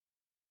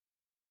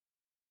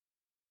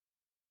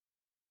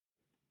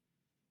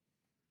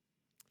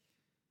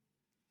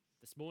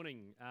this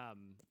morning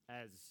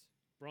as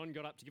Bron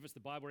got up to give us the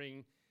Bible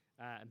reading,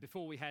 and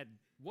before we had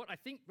what I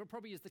think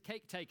probably is the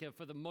cake taker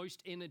for the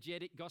most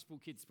energetic gospel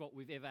kid spot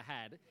we've ever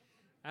had.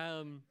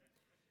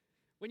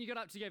 When you got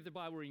up to give the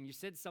Bible reading, you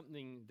said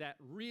something that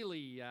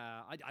really,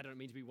 I don't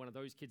mean to be one of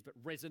those kids, but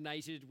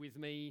resonated with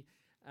me.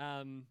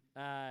 You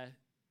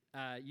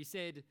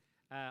said,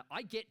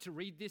 I get to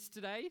read this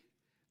today,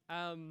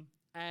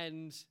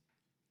 and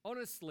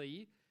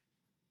honestly,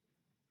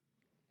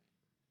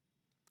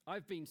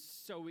 I've been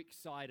so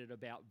excited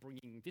about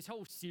bringing this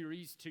whole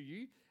series to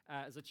you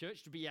as a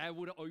church, to be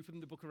able to open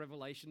the book of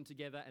Revelation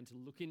together and to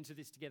look into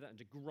this together and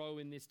to grow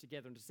in this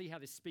together and to see how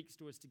this speaks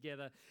to us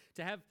together,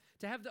 to have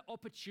the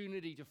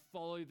opportunity to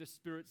follow the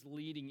Spirit's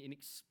leading in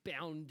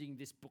expounding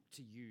this book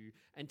to you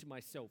and to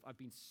myself. I've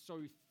been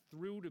so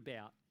thrilled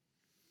about.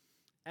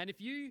 And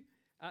if you'd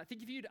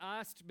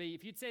asked me,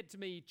 if you'd said to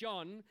me,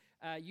 John,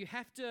 you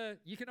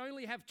can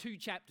only have 2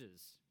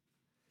 chapters.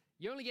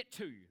 You only get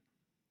 2.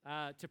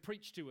 To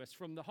preach to us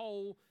from the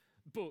whole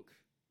book,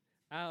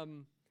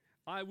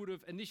 I would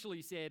have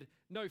initially said,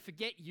 no,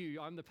 forget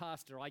you, I'm the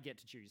pastor, I get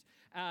to choose.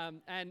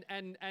 And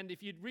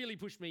if you'd really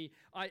pushed me,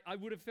 I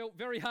would have felt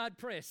very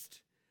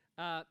hard-pressed,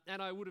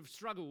 and I would have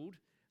struggled,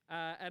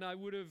 and I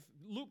would have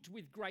looked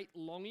with great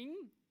longing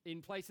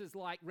in places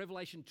like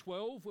Revelation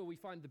 12, where we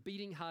find the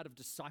beating heart of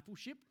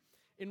discipleship.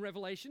 In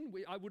Revelation,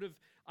 I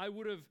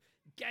would have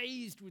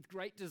gazed with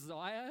great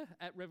desire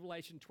at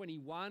Revelation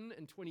 21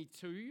 and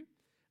 22,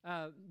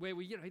 where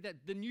we,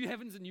 the new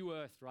heavens and new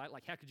earth, right?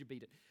 Like, how could you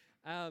beat it?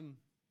 I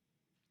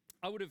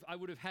would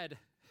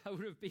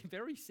have been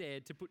very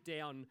sad to put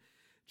down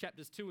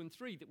chapters 2 and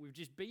 3 that we've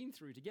just been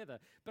through together.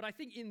 But I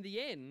think in the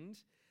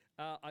end,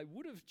 I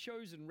would have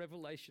chosen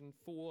Revelation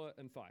 4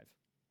 and 5.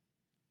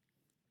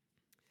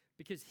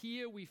 Because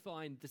here we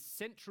find the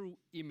central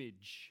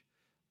image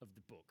of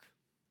the book.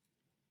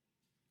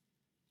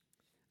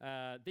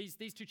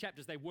 These 2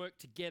 chapters, they work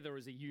together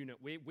as a unit.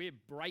 We're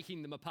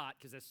breaking them apart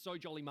because there's so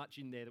jolly much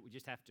in there that we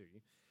just have to.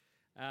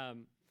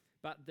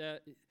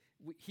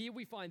 Here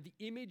we find the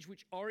image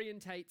which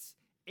orientates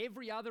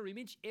every other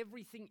image,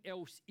 everything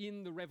else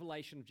in the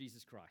revelation of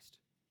Jesus Christ.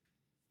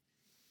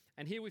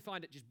 And here we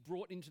find it just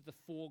brought into the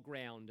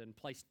foreground and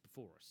placed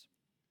before us.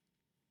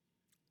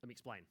 Let me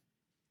explain.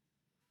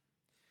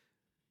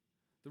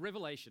 The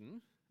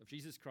revelation of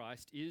Jesus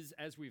Christ is,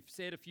 as we've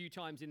said a few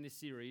times in this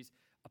series,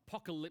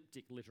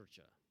 apocalyptic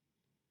literature.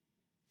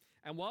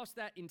 And whilst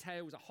that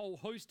entails a whole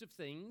host of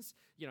things,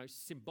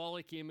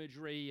 symbolic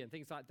imagery and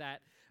things like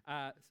that,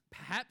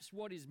 perhaps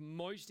what is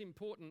most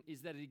important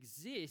is that it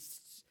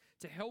exists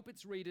to help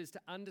its readers to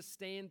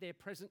understand their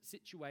present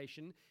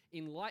situation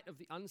in light of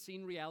the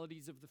unseen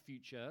realities of the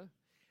future,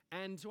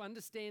 and to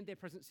understand their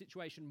present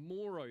situation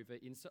moreover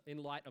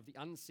in light of the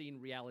unseen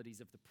realities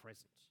of the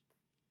present.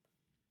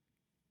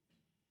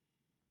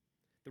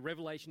 The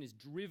revelation is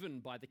driven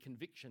by the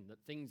conviction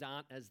that things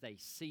aren't as they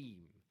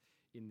seem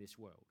in this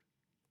world.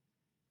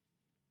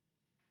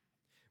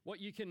 What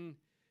you can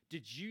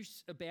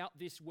deduce about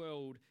this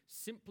world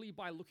simply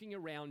by looking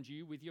around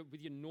you with your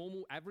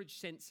normal average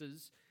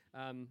senses,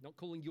 not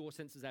calling your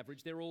senses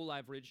average, they're all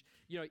average,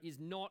 is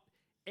not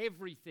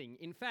everything.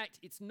 In fact,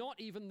 it's not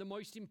even the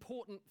most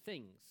important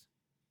things.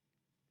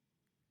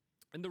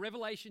 And the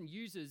revelation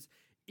uses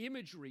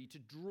imagery to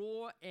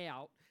draw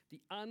out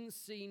the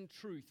unseen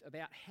truth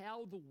about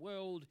how the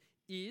world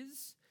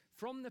is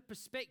from the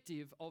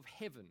perspective of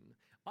heaven,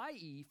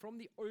 i.e., from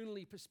the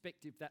only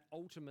perspective that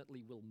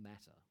ultimately will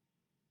matter.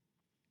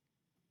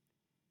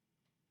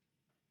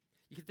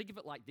 You can think of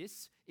it like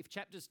this. If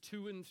chapters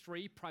 2 and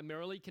 3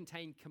 primarily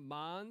contain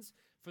commands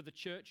for the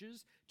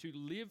churches to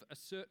live a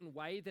certain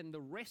way, then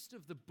the rest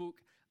of the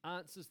book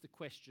answers the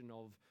question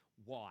of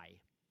why.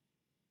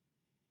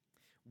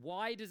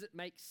 Why does it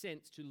make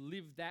sense to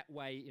live that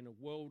way in a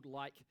world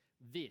like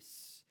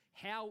this?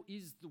 How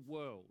is the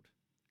world,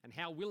 and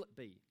how will it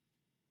be?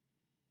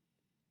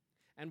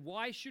 And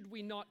why should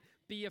we not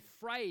be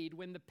afraid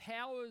when the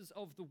powers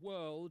of the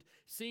world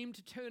seem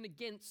to turn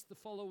against the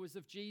followers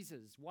of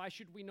Jesus? Why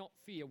should we not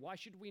fear? Why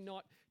should we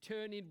not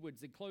turn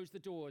inwards and close the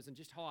doors and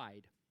just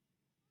hide?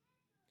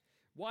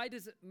 Why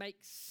does it make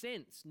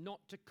sense not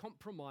to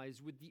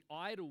compromise with the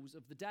idols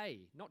of the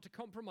day, not to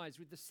compromise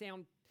with the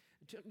sound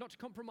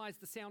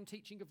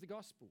teaching of the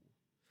gospel,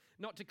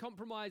 not to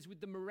compromise with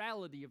the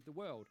morality of the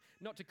world,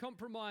 not to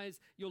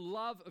compromise your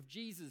love of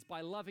Jesus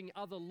by loving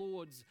other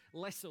lords,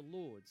 lesser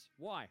lords?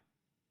 Why?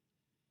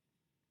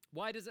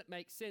 Why does it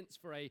make sense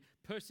for a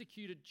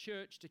persecuted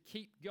church to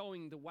keep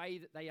going the way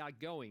that they are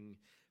going,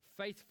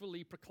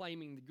 faithfully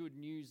proclaiming the good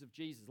news of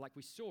Jesus, like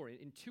we saw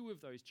in 2 of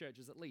those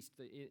churches, at least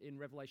in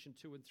Revelation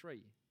 2 and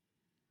 3?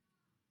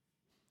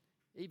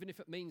 Even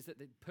if it means that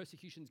the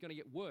persecution is going to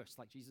get worse,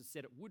 like Jesus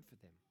said it would for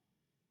them.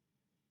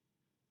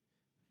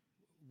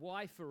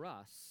 Why for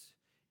us,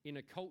 in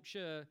a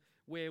culture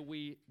where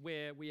we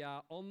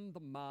are on the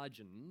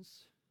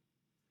margins,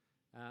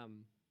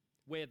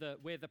 where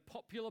the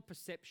popular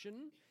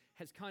perception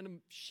has kind of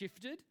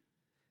shifted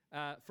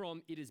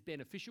from it is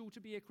beneficial to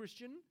be a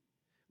Christian,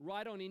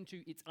 right on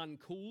into it's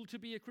uncool to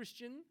be a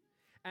Christian,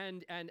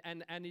 and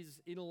is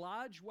in a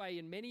large way,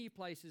 in many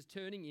places,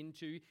 turning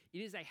into it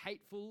is a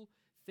hateful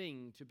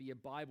thing to be a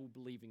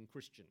Bible-believing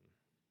Christian.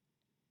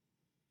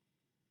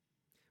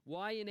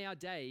 Why in our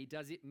day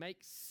does it make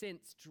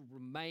sense to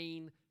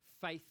remain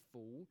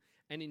faithful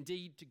and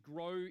indeed to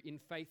grow in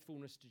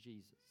faithfulness to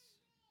Jesus?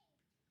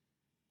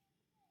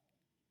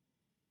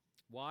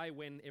 Why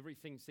when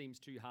everything seems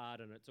too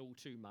hard and it's all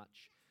too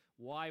much?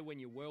 Why when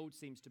your world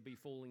seems to be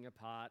falling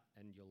apart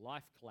and your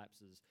life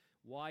collapses?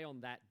 Why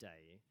on that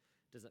day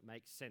does it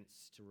make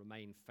sense to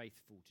remain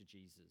faithful to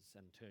Jesus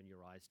and turn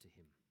your eyes to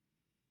him?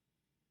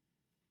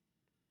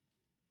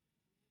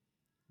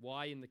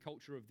 Why in the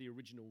culture of the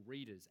original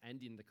readers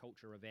and in the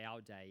culture of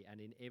our day and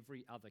in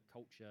every other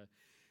culture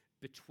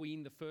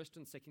between the first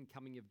and second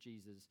coming of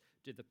Jesus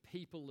do the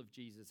people of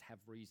Jesus have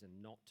reason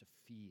not to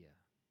fear?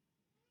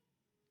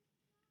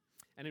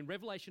 And in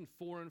Revelation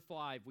 4 and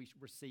 5, we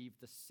receive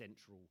the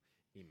central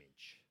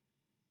image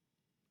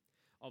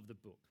of the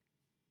book,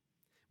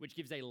 which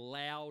gives a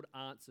loud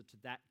answer to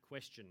that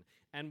question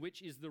and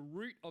which is the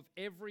root of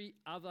every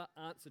other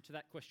answer to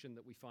that question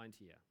that we find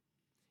here.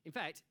 In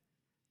fact,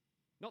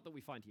 not that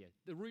we find here,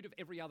 the root of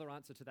every other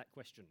answer to that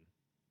question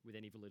with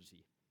any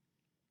validity.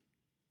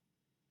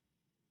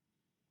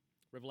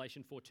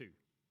 Revelation 4:2.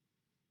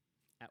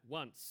 At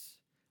once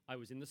I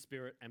was in the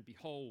Spirit, and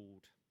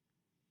behold,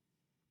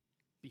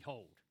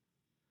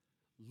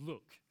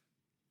 look.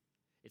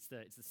 It's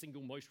the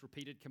single most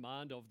repeated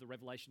command of the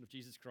revelation of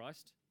Jesus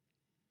Christ.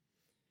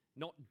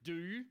 Not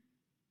do,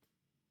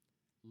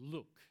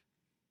 look.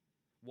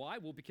 Why?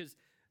 Well, because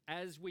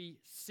as we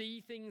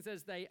see things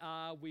as they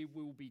are, we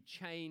will be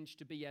changed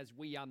to be as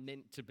we are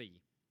meant to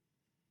be.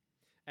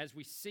 As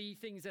we see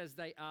things as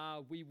they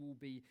are, we will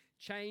be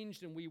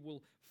changed and we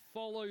will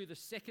follow the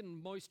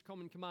second most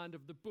common command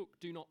of the book,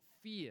 do not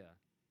fear.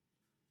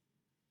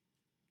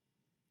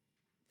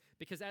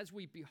 Because as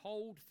we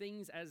behold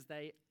things as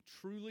they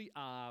truly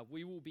are,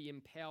 we will be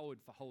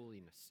empowered for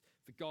holiness,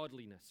 for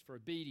godliness, for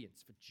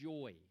obedience, for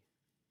joy,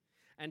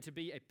 and to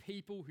be a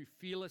people who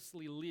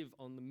fearlessly live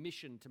on the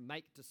mission to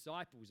make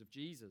disciples of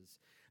Jesus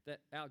that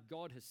our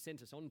God has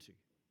sent us onto.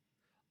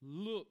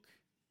 Look,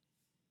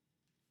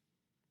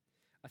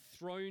 a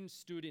throne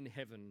stood in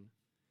heaven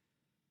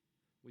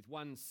with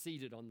one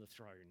seated on the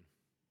throne.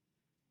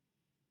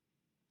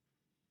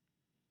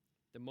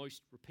 The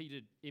most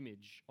repeated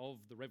image of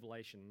the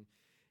revelation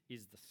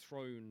is the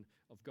throne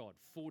of God.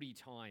 40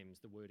 times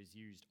the word is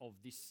used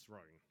of this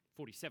throne.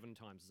 47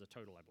 times as a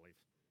total, I believe.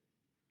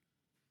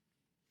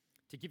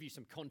 To give you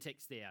some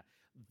context there,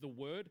 the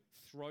word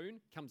throne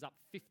comes up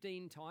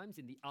 15 times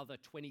in the other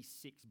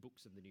 26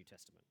 books of the New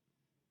Testament.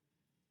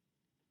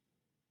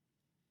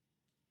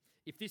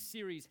 If this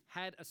series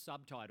had a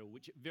subtitle,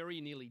 which it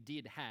very nearly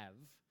did have,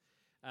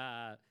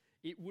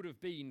 it would have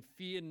been,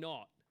 "Fear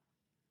not,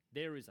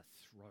 there is a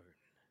throne."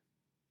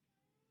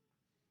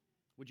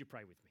 Would you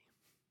pray with me?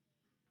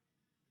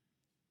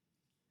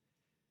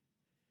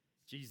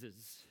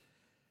 Jesus,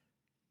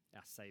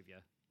 our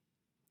Saviour,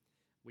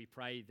 we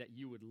pray that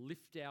you would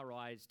lift our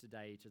eyes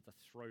today to the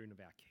throne of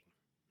our King.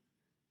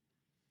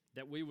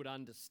 That we would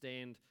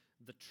understand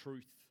the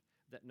truth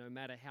that no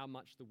matter how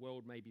much the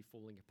world may be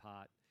falling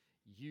apart,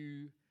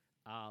 you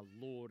are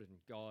Lord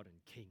and God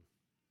and King.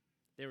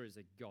 There is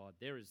a God.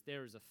 There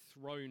is a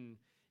throne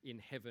in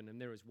heaven and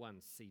there is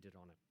one seated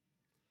on it.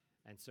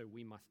 And so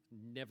we must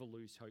never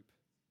lose hope.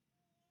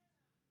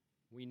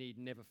 We need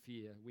never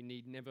fear. We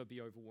need never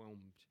be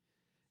overwhelmed,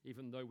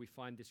 even though we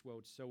find this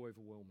world so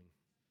overwhelming.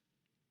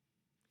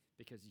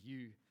 Because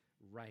you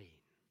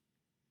reign.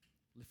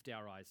 Lift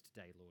our eyes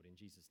today, Lord, in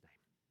Jesus' name.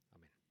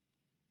 Amen.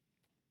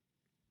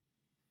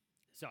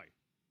 So,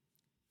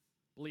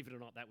 believe it or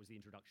not, that was the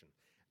introduction.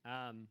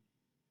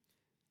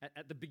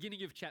 At the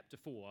beginning of chapter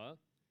 4,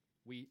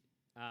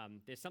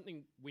 there's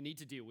something we need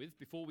to deal with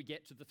before we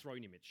get to the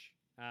throne image.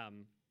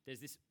 There's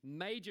this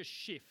major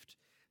shift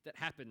that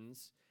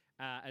happens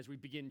as we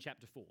begin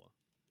chapter 4.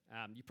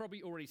 You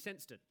probably already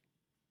sensed it.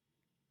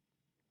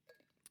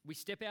 We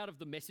step out of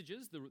the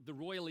messages, the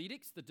royal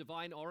edicts, the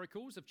divine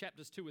oracles of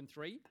chapters 2 and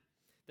 3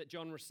 that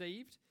John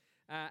received,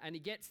 and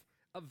he gets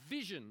a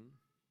vision,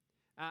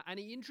 and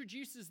he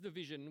introduces the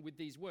vision with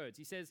these words.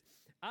 He says,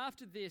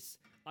 "After this,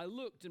 I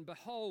looked, and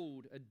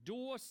behold, a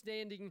door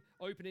standing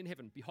open in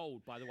heaven."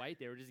 Behold, by the way,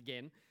 there it is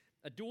again.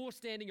 A door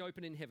standing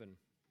open in heaven.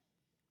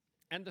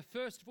 And the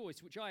first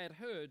voice which I had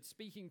heard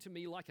speaking to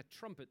me like a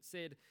trumpet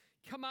said,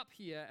 "Come up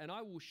here, and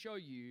I will show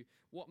you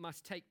what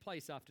must take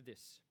place after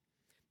this."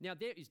 Now,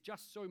 there is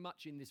just so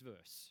much in this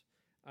verse,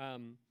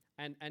 and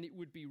it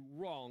would be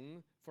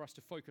wrong for us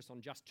to focus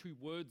on just 2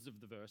 words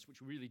of the verse,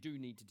 which we really do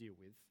need to deal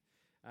with.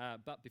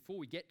 But before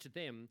we get to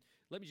them,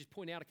 let me just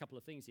point out a couple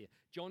of things here.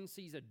 John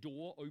sees a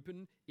door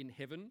open in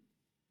heaven,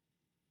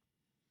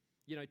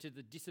 to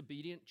the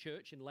disobedient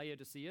church in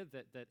Laodicea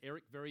that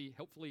Eric very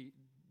helpfully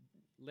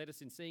led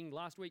us in seeing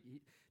last week.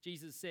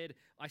 Jesus said,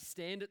 "I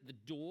stand at the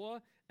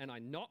door and I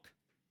knock."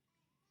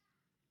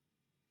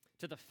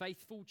 To the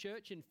faithful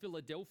church in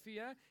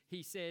Philadelphia,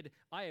 he said,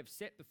 "I have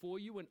set before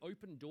you an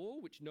open door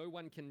which no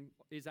one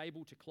is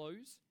able to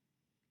close."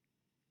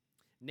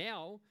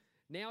 Now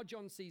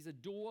John sees a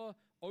door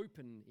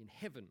open in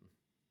heaven,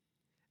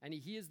 and he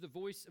hears the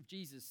voice of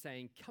Jesus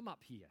saying, "Come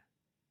up here.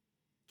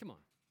 Come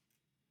on.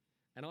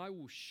 And I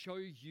will show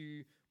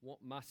you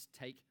what must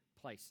take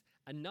place."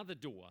 Another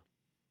door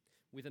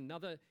with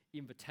another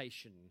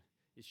invitation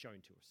is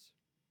shown to us.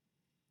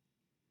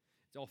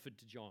 It's offered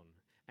to John.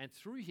 And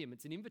through him,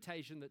 it's an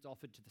invitation that's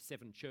offered to the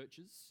 7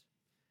 churches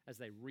as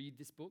they read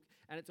this book.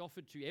 And it's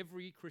offered to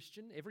every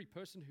Christian, every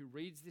person who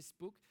reads this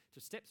book, to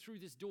step through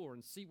this door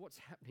and see what's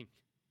happening.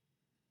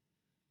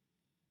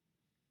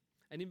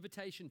 An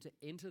invitation to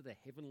enter the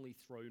heavenly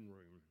throne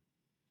room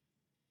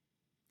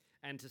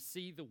and to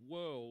see the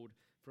world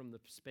from the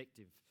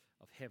perspective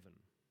of heaven.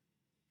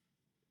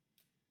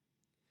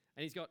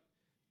 And he's got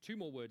 2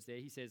 more words there.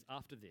 He says,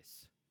 "After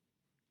this.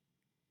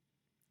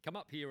 Come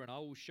up here and I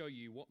will show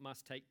you what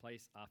must take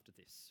place after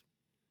this."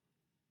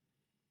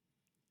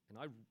 And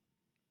I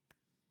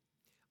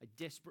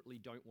desperately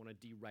don't want to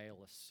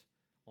derail us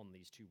on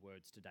these 2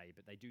 words today,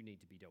 but they do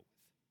need to be dealt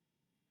with.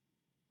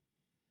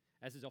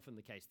 As is often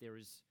the case, there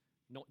is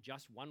not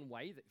just one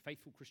way that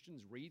faithful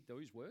Christians read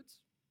those words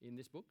in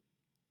this book.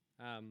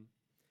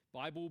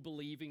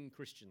 Bible-believing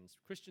Christians,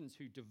 Christians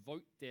who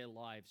devote their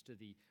lives to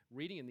the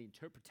reading and the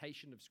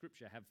interpretation of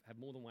Scripture have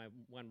more than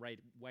one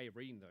way of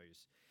reading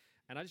those.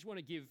 And I just want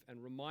to give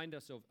and remind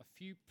us of a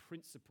few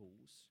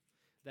principles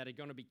that are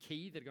going to be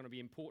key, that are going to be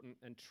important,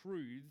 and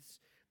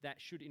truths that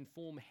should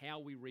inform how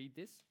we read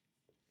this.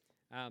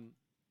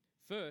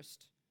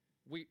 First,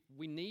 we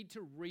need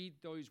to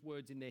read those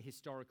words in their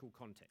historical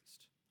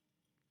context.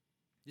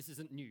 This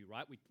isn't new,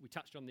 right? We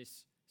touched on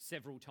this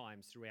several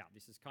times throughout.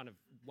 This is kind of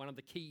one of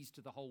the keys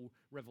to the whole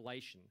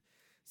Revelation.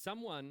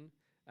 Someone,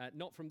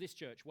 not from this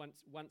church,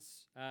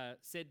 once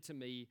said to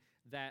me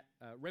that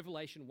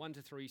Revelation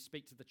 1-3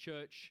 speak to the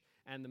church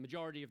and the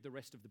majority of the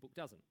rest of the book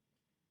doesn't.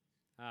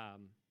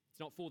 It's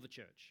not for the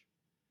church.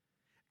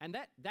 And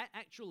that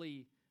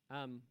actually,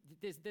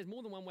 there's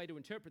more than one way to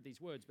interpret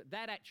these words, but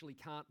that actually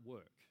can't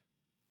work.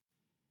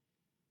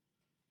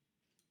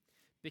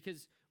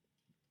 Because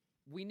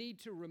we need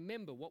to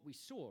remember what we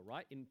saw,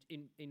 right?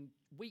 In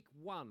week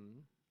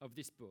 1 of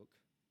this book,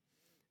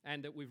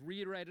 and that we've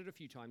reiterated a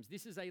few times,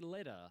 this is a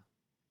letter.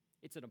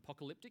 It's an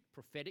apocalyptic,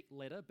 prophetic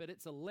letter, but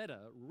it's a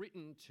letter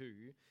written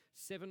to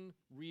 7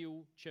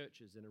 real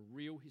churches in a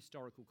real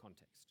historical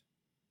context.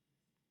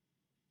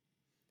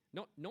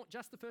 Not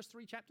just the first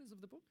 3 chapters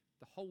of the book,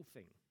 the whole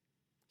thing.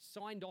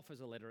 Signed off as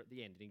a letter at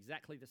the end in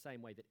exactly the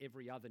same way that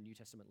every other New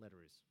Testament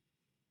letter is.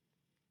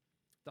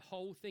 The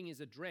whole thing is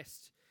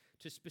addressed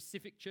to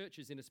specific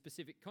churches in a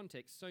specific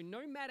context. So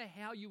no matter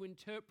how you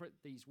interpret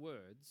these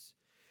words,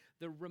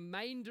 the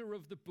remainder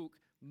of the book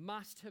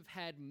must have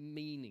had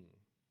meaning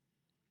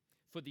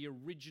for the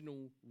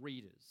original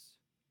readers.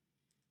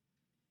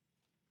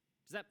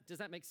 Does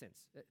that make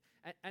sense?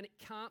 And it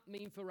can't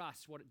mean for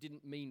us what it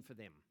didn't mean for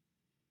them.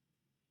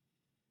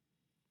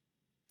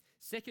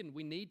 Second,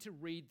 we need to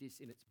read this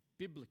in its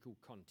biblical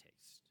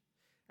context.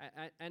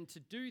 And to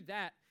do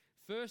that,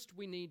 first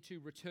we need to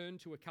return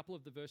to a couple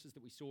of the verses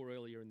that we saw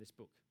earlier in this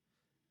book.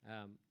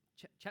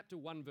 Chapter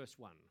 1, verse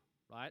 1,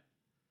 right?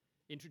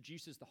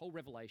 Introduces the whole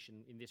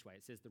revelation in this way.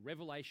 It says, "The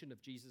revelation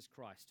of Jesus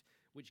Christ,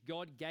 which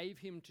God gave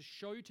him to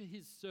show to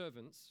his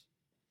servants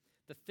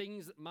the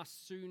things that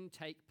must soon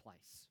take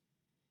place.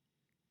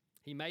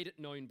 He made it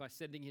known by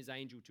sending his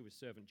angel to his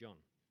servant John."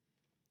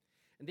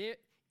 And there,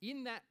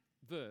 in that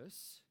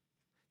verse,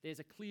 there's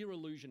a clear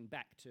allusion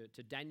back to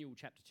Daniel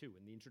chapter 2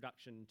 and the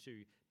introduction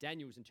to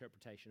Daniel's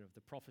interpretation of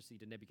the prophecy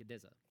to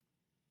Nebuchadnezzar.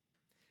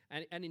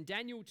 And in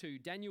Daniel 2,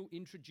 Daniel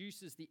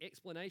introduces the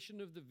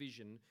explanation of the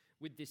vision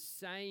with this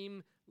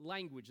same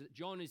language that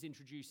John is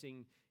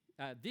introducing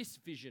this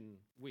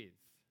vision with.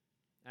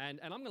 And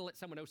I'm going to let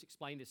someone else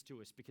explain this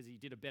to us because he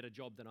did a better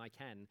job than I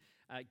can.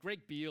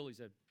 Greg Beale is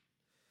a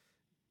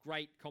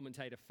great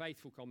commentator,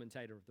 faithful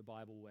commentator of the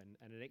Bible and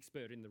an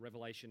expert in the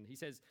Revelation. He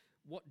says,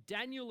 what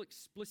Daniel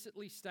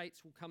explicitly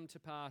states will come to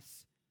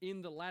pass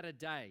in the latter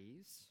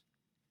days,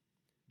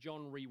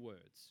 John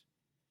rewords.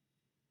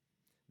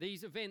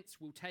 These events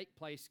will take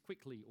place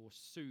quickly or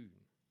soon.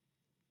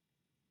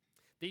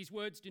 These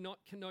words do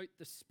not connote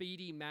the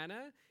speedy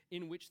manner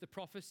in which the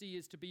prophecy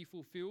is to be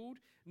fulfilled,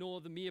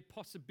 nor the mere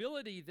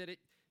possibility that it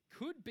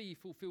could be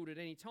fulfilled at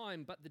any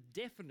time, but the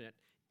definite,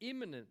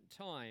 imminent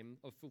time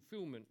of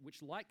fulfillment,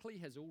 which likely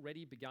has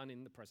already begun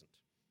in the present.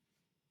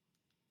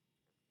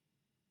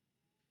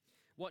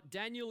 What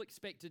Daniel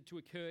expected to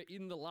occur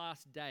in the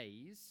last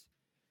days,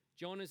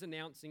 John is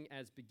announcing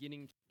as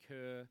beginning to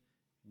occur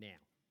now.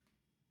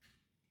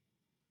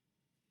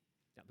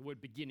 Now, the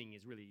word beginning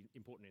is really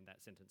important in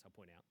that sentence, I'll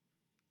point out.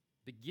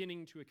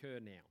 Beginning to occur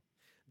now.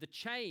 The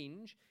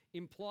change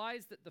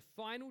implies that the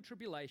final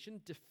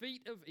tribulation,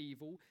 defeat of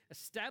evil,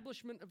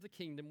 establishment of the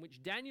kingdom,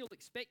 which Daniel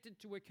expected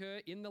to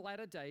occur in the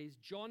latter days,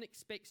 John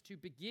expects to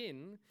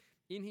begin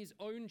in his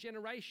own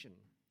generation.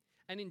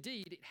 And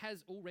indeed, it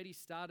has already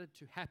started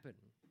to happen,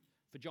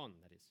 for John,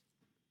 that is.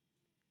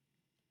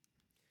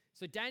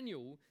 So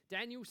Daniel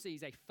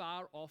sees a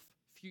far-off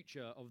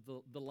future of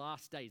the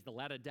last days, the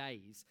latter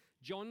days.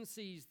 John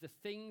sees the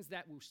things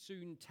that will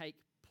soon take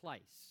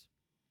place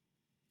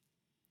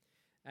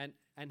and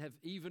have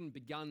even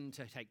begun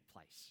to take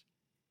place.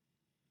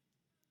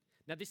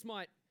 Now, this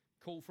might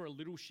call for a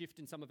little shift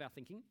in some of our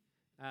thinking.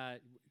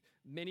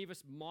 Many of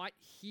us might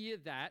hear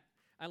that,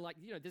 and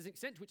there's an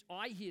extent to which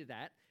I hear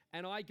that,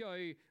 and I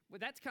go, well,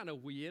 that's kind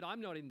of weird.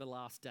 I'm not in the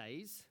last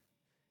days.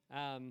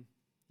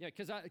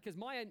 Because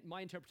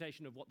my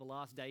interpretation of what the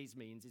last days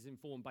means is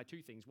informed by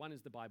two things. One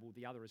is the Bible,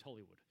 the other is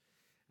Hollywood.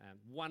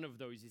 One of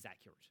those is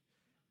accurate.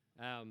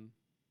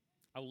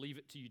 I will leave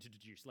it to you to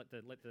deduce. Let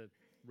the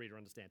reader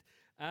understand.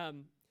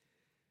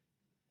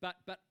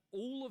 But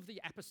all of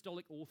the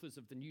apostolic authors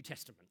of the New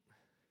Testament,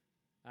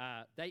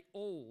 they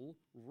all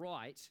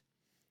write,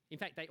 in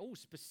fact, they all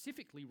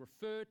specifically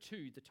refer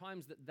to the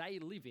times that they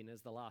live in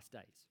as the last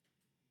days.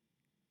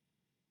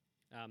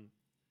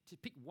 To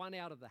pick one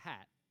out of the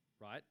hat,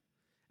 right?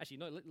 Actually,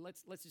 no,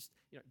 let's just,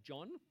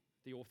 John,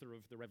 the author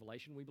of the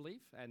Revelation, we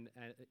believe, and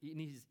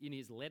in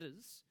his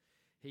letters,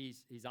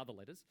 his other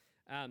letters,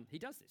 he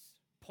does this.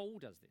 Paul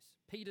does this.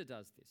 Peter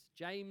does this.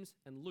 James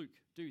and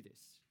Luke do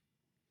this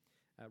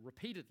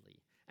repeatedly.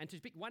 And to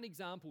pick one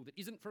example that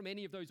isn't from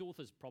any of those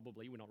authors,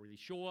 probably, we're not really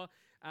sure,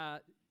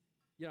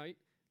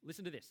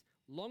 listen to this.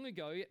 Long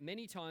ago,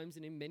 many times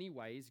and in many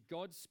ways,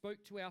 God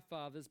spoke to our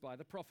fathers by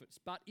the prophets.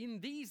 But in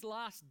these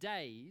last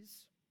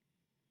days,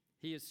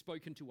 he has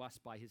spoken to us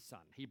by his Son.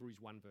 Hebrews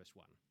 1 verse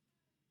 1.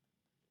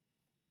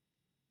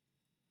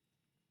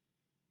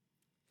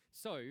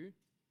 So,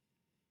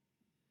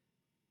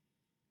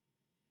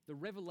 the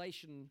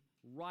Revelation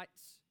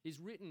is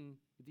written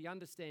with the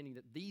understanding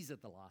that these are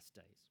the last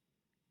days.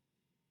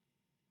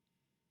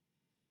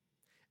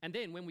 And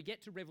then when we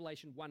get to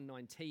Revelation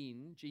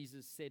 1:19,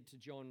 Jesus said to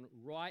John,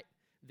 "Write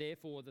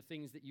therefore the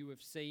things that you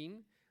have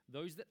seen,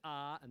 those that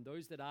are and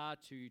those that are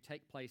to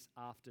take place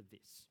after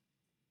this."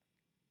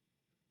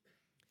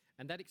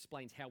 And that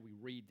explains how we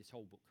read this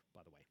whole book,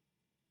 by the way.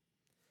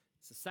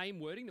 It's the same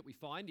wording that we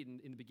find in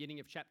the beginning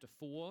of chapter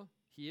 4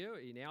 here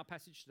in our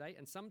passage today.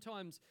 And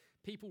sometimes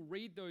people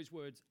read those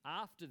words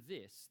after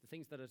this, the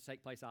things that are to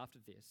take place after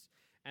this,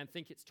 and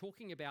think it's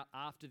talking about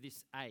after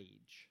this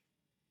age.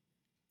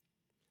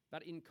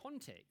 But in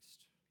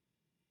context,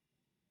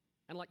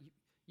 and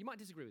you might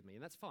disagree with me,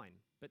 and that's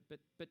fine,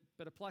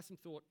 but apply some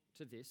thought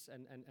to this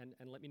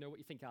and let me know what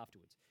you think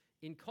afterwards.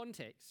 In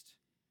context,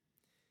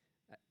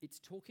 it's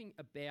talking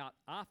about,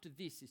 after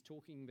this is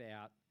talking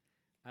about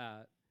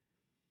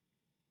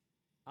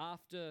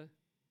after,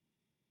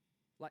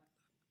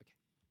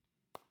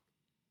 okay.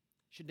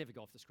 Should never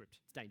go off the script.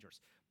 It's dangerous.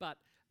 But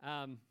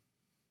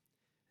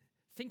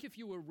think if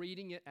you were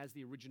reading it as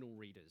the original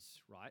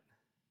readers, right?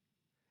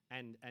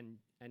 And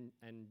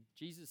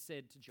Jesus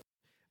said to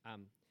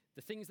John,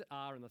 the things that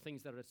are and the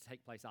things that are to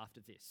take place after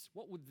this,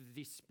 what would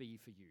this be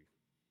for you?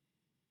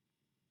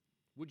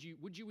 Would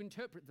you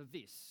interpret the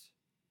this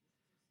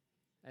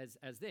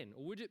as then,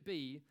 or would it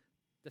be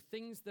the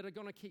things that are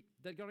going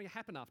to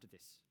happen after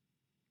this,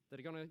 that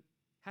are going to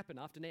happen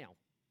after now?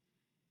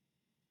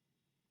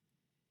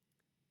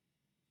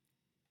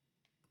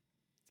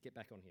 Let's get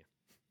back on here.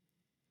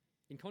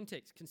 In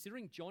context,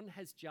 considering John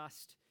has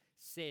just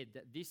said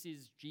that this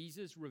is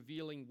Jesus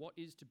revealing what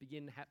is to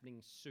begin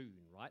happening soon,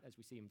 right? As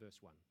we see in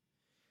verse 1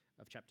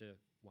 of chapter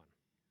 1.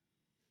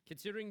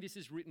 Considering this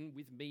is written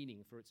with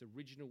meaning for its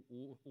original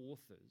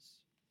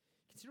authors,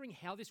 considering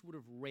how this would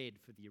have read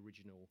for the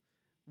original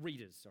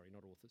readers,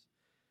 not authors,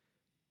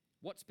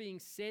 what's being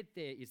said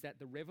there is that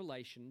the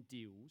Revelation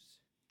deals,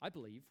 I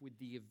believe, with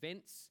the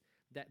events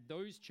that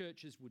those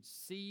churches would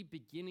see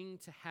beginning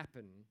to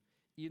happen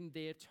in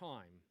their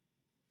time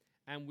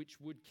and which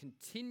would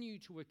continue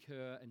to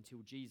occur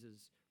until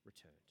Jesus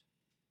returned.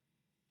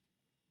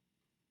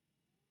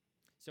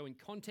 So in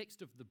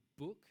context of the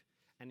book,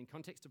 and in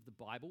context of the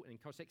Bible, and in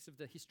context of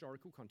the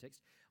historical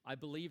context, I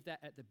believe that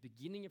at the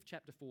beginning of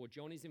chapter 4,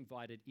 John is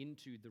invited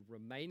into the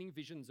remaining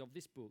visions of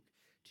this book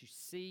to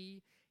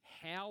see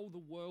how the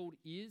world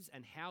is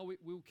and how it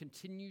will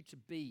continue to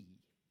be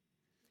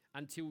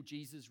until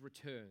Jesus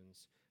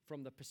returns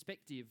from the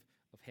perspective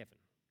of heaven.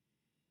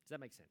 Does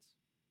that make sense?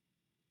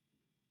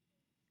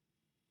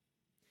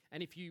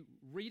 And if you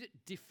read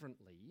it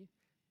differently,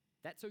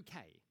 that's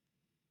okay.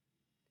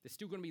 There's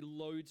still going to be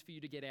loads for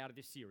you to get out of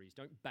this series.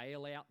 Don't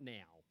bail out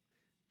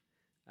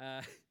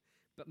now.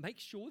 But make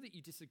sure that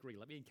you disagree.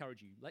 Let me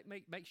encourage you.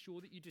 Make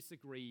sure that you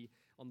disagree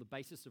on the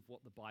basis of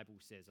what the Bible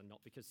says and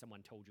not because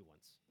someone told you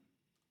once.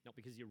 Not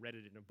because you read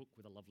it in a book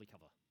with a lovely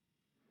cover.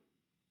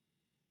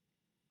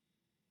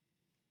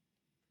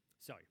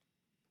 So,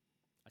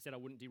 I said I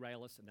wouldn't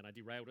derail us, and then I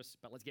derailed us,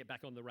 but let's get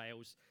back on the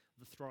rails.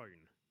 The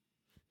throne.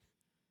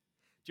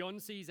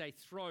 John sees a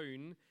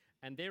throne,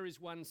 and there is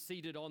one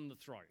seated on the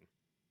throne.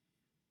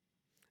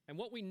 And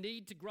what we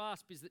need to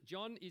grasp is that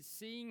John is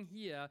seeing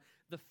here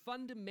the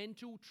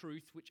fundamental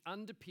truth which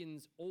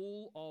underpins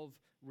all of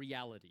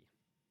reality.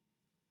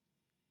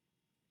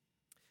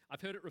 I've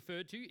heard it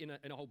referred to in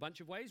a whole bunch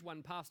of ways.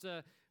 One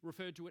pastor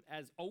referred to it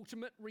as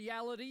ultimate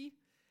reality.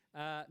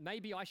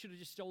 Maybe I should have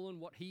just stolen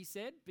what he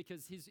said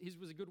because his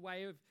was a good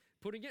way of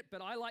putting it,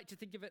 but I like to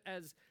think of it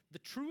as the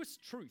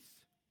truest truth.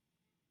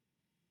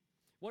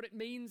 What it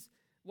means,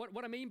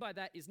 what I mean by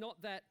that is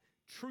not that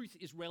truth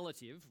is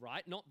relative,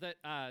 right? Not that,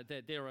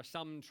 that there are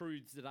some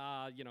truths that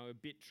are, a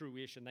bit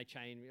true-ish and they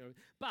change,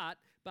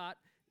 but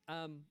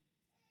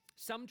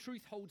some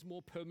truth holds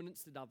more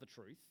permanence than other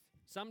truth.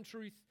 Some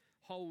truth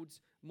holds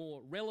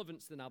more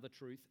relevance than other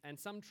truth, and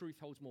some truth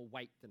holds more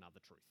weight than other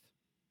truth.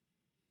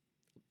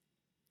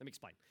 Let me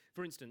explain.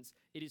 For instance,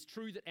 it is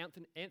true that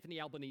Anthony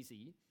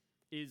Albanese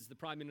is the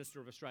Prime Minister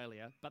of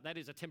Australia, but that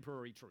is a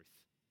temporary truth.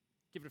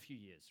 Give it a few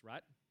years,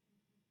 right?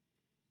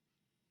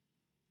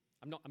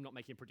 I'm not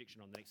making a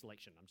prediction on the next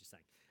election, I'm just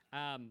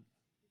saying.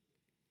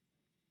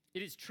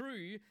 It is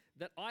true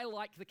that I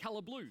like the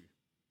colour blue,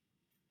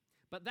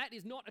 but that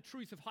is not a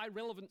truth of high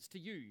relevance to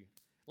you,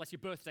 unless you're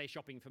birthday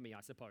shopping for me,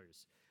 I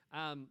suppose.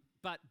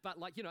 But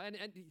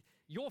and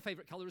your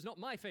favourite colour is not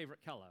my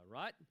favourite colour,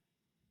 right?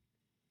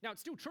 Now,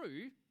 it's still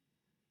true,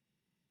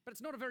 but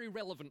it's not a very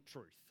relevant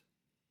truth.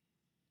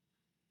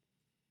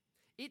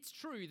 It's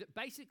true that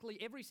basically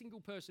every single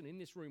person in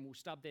this room will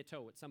stub their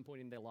toe at some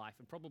point in their life,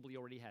 and probably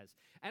already has.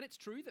 And it's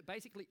true that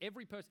basically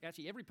every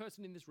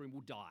person in this room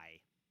will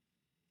die.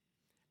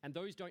 And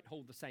those don't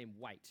hold the same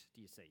weight,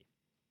 do you see?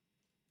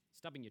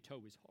 Stubbing your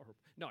toe is horrible.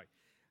 No.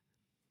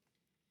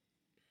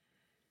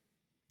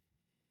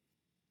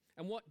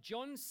 And what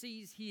John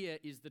sees here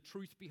is the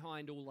truth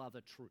behind all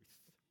other truth.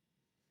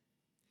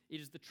 It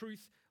is the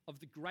truth of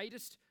the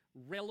greatest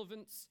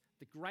relevance,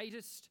 the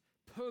greatest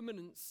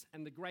permanence,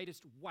 and the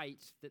greatest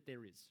weight that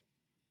there is.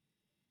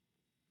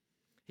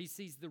 He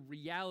sees the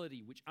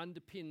reality which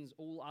underpins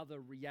all other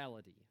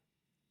reality.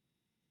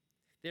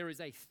 There is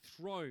a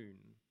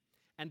throne,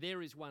 and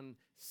there is one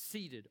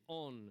seated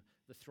on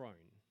the throne.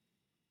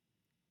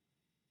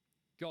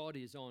 God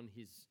is on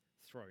his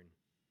throne.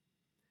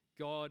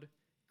 God,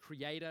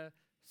 creator,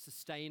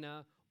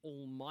 sustainer,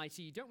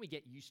 almighty. Don't we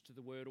get used to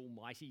the word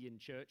almighty in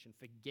church and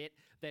forget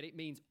that it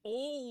means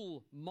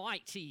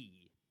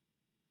almighty?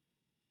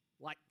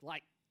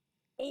 Like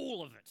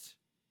all of it.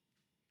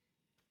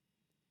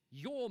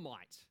 Your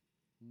might,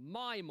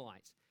 my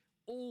might,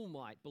 all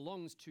might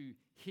belongs to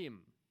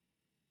him.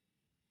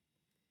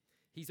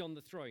 He's on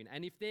the throne.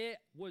 And if there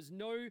was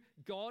no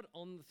God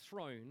on the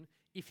throne,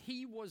 if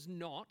he was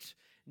not,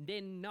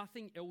 then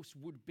nothing else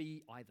would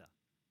be either.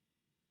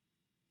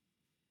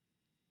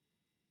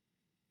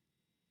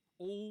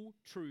 All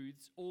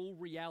truths, all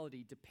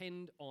reality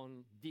depend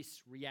on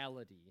this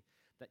reality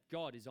that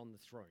God is on the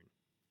throne.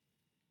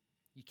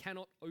 You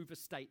cannot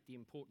overstate the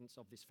importance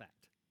of this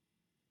fact.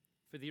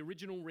 For the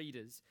original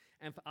readers,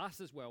 and for us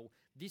as well,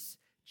 this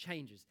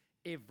changes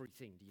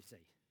everything, do you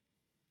see?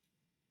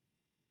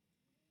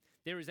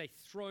 There is a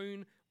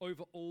throne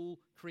over all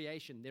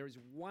creation. There is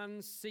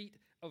one seat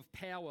of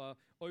power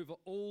over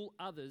all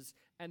others,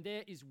 and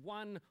there is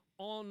one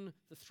on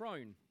the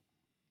throne.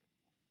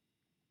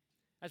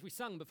 As we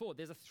sung before,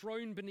 there's a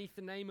throne beneath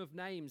the name of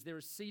names. There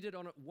is seated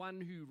on it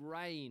one who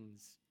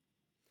reigns.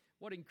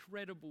 What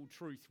incredible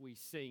truth we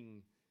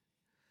sing.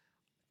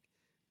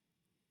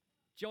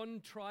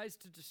 John tries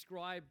to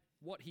describe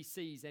what he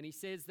sees, and he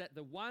says that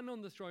the one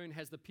on the throne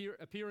has the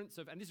appearance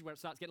of, and this is where it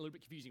starts getting a little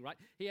bit confusing, right?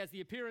 He has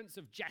the appearance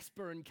of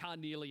jasper and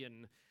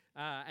carnelian,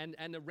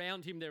 and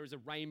around him there is a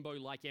rainbow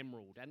like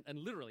emerald. And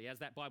literally, as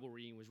that Bible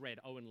reading was read,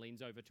 Owen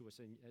leans over to us,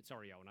 and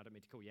sorry, Owen, I don't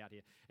mean to call you out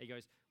here. He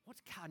goes,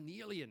 "What's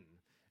carnelian?"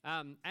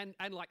 And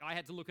I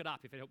had to look it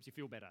up if it helps you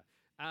feel better.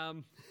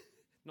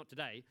 Not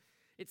today.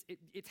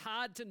 It's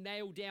hard to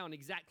nail down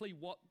exactly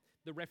what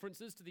the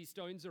references to these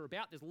stones are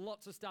about. There's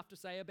lots of stuff to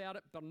say about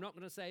it, but I'm not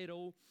going to say it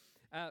all.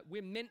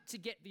 We're meant to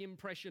get the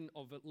impression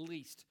of at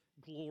least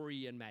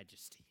glory and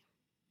majesty.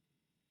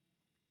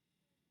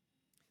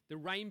 The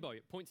rainbow,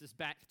 it points us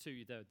back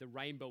to the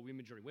rainbow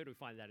imagery. Where do we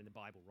find that in the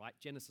Bible, right?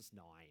 Genesis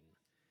 9,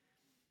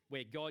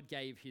 where God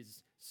gave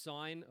his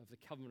sign of the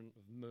covenant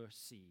of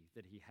mercy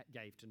that he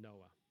gave to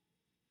Noah.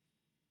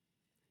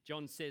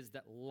 John says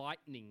that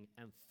lightning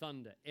and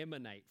thunder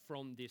emanate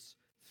from this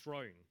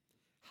throne.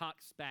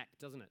 Harks back,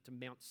 doesn't it, to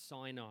Mount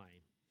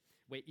Sinai,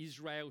 where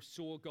Israel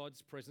saw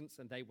God's presence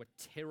and they were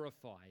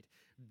terrified.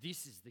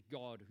 This is the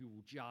God who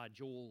will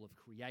judge all of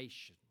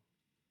creation.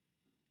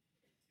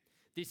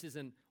 This is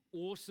an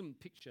awesome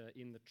picture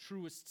in the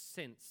truest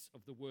sense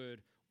of the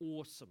word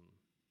awesome.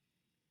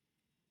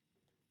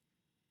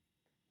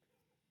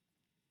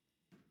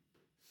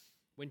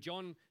 When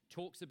John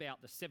talks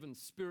about the seven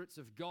spirits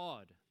of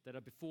God that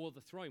are before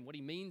the throne, what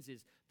he means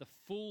is the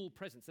full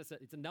presence.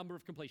 It's a number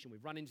of completion.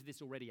 We've run into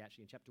this already,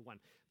 actually, in chapter 1.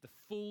 The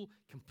full,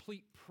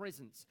 complete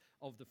presence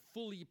of the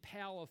fully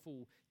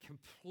powerful,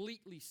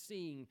 completely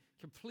seeing,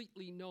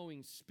 completely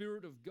knowing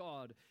Spirit of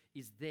God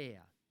is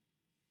there,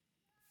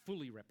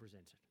 fully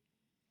represented.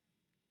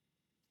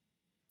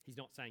 He's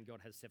not saying God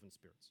has seven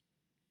spirits.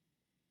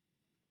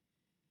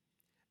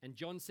 And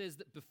John says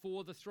that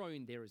before the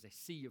throne there is a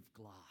sea of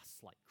glass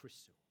like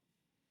crystal.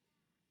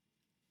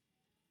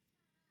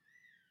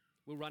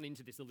 We'll run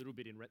into this a little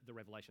bit in the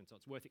Revelation, so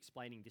it's worth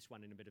explaining this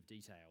one in a bit of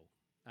detail.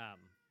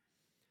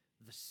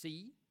 The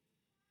sea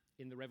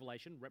in the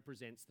Revelation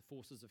represents the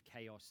forces of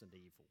chaos and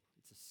evil.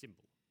 It's a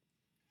symbol.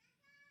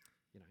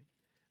 You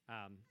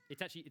know,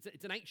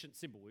 it's an ancient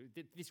symbol.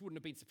 This wouldn't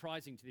have been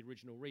surprising to the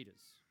original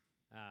readers.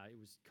 It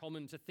was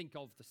common to think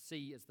of the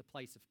sea as the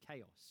place of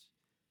chaos.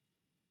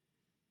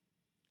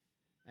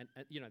 And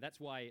you know, that's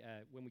why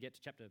when we get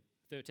to chapter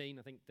 13,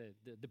 I think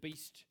the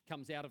beast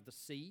comes out of the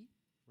sea,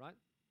 right?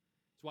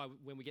 That's why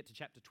when we get to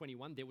chapter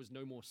 21, there was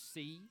no more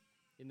sea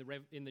in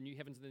the new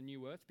heavens and the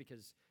new earth,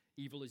 because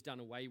evil is done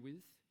away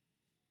with.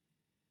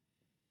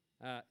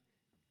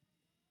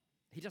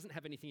 He doesn't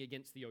have anything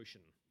against the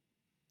ocean.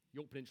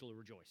 York Peninsula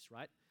rejoice,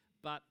 right?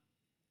 But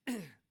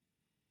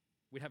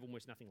we'd have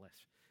almost nothing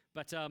left.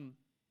 But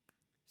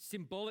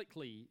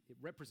symbolically, it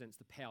represents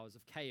the powers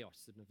of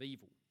chaos and of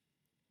evil.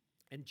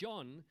 And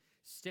John,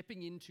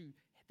 stepping into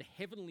the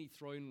heavenly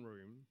throne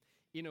room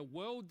in a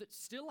world that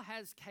still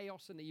has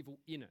chaos and evil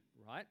in it,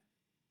 right?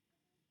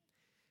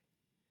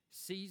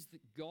 Sees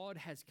that God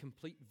has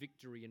complete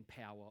victory and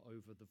power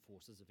over the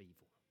forces of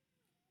evil.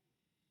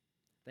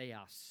 They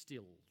are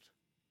stilled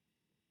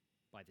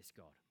by this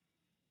God.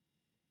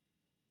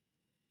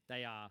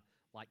 They are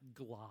like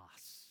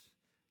glass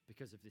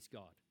because of this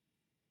God.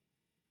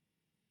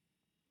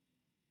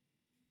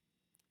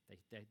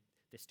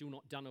 They're still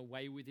not done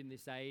away with in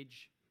this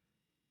age,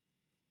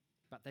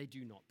 but they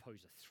do not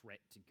pose a threat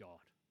to God.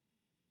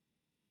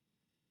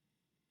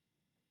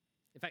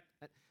 In fact,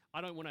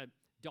 I don't want to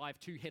dive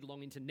too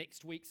headlong into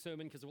next week's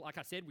sermon because, like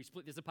I said, we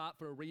split this apart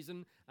for a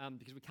reason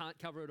because we can't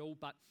cover it all.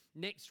 But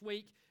next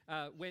week,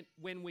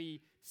 when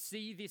we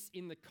see this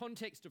in the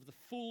context of the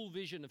full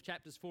vision of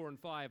chapters 4 and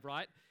 5,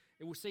 right,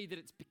 it will see that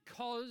it's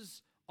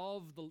because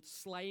of the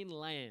slain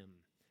lamb,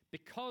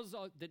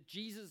 that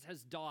Jesus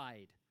has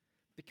died,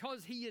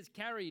 because he has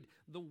carried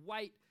the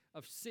weight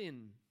of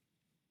sin,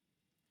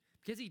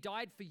 because he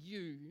died for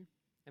you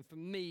and for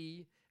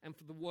me and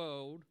for the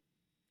world.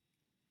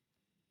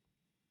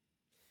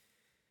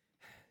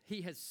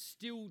 He has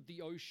stilled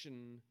the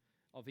ocean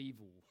of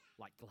evil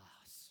like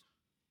glass.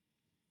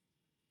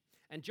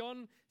 And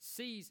John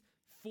sees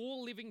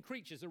 4 living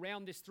creatures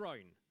around this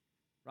throne,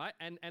 right?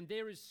 And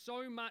there is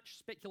so much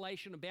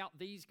speculation about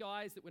these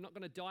guys that we're not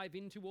going to dive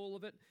into all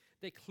of it.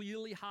 They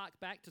clearly hark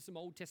back to some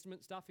Old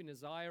Testament stuff in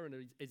Isaiah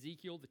and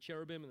Ezekiel, the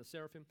cherubim and the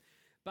seraphim.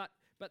 But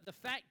the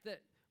fact that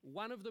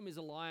one of them is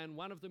a lion,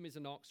 one of them is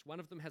an ox, one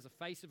of them has a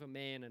face of a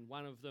man, and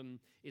one of them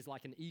is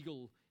like an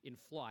eagle in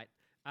flight,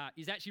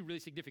 is actually really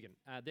significant.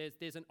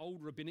 There's an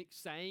old rabbinic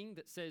saying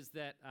that says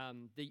that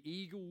the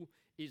eagle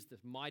is the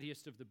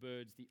mightiest of the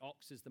birds, the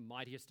ox is the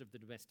mightiest of the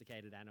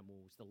domesticated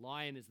animals, the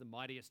lion is the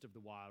mightiest of the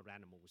wild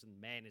animals, and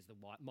man is the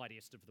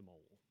mightiest of them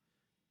all.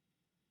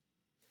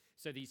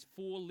 So these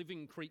 4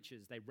 living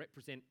creatures, they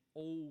represent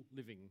all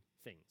living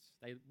things.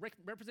 They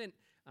represent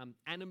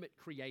animate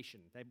creation.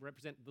 They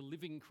represent the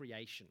living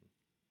creation.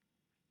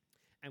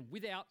 And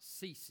without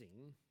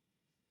ceasing,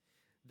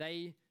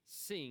 they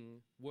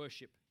sing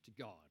worship to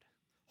God.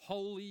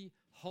 Holy,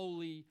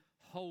 holy,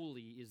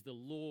 holy is the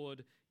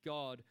Lord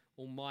God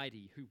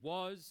Almighty, who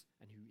was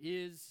and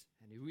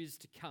who is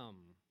to come.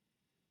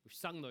 We've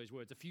sung those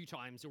words a few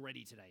times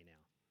already today now.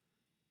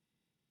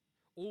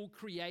 All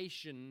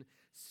creation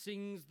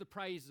sings the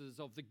praises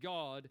of the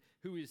God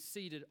who is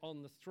seated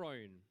on the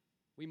throne.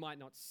 We might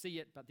not see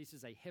it, but this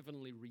is a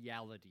heavenly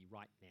reality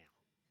right now.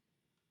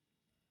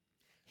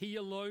 He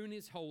alone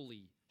is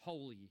holy,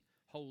 holy,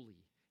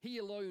 holy. He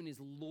alone is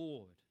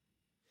Lord.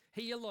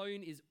 He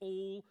alone is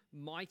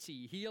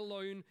almighty. He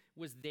alone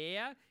was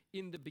there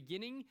in the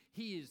beginning.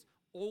 He is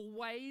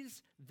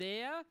always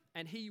there,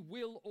 and he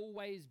will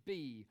always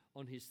be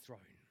on his throne.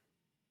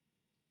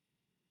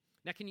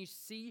 Now, can you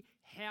see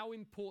how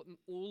important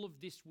all of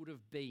this would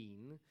have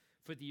been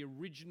for the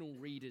original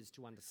readers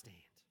to understand?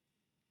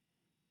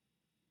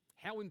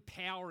 How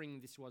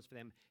empowering this was for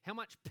them. How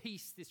much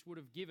peace this would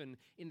have given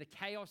in the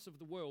chaos of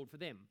the world for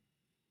them.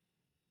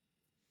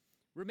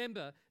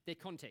 Remember their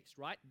context,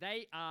 right?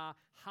 They are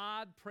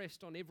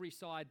hard-pressed on every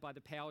side by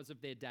the powers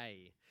of their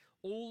day.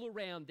 All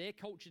around, their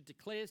culture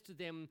declares to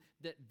them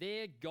that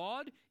their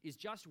God is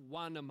just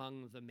one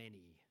among the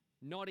many.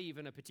 Not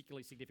even a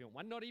particularly significant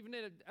one, not even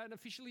an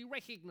officially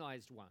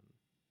recognized one.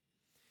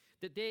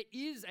 That there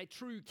is a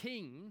true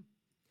king,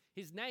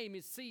 his name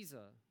is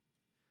Caesar.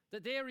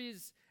 That there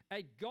is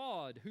a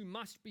God who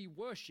must be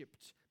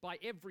worshipped by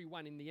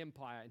everyone in the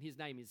empire, and his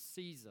name is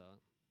Caesar.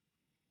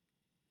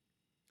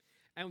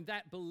 And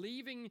that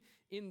believing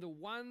in the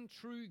one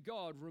true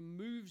God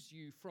removes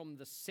you from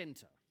the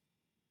center.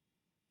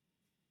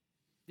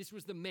 This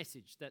was the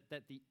message that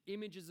the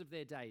images of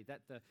their day,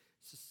 that the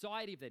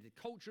society of their day,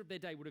 the culture of their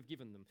day would have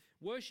given them.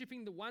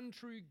 Worshipping the one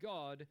true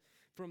God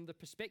from the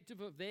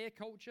perspective of their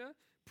culture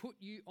put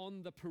you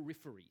on the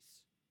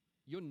peripheries.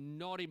 You're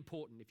not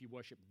important if you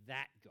worship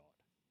that God.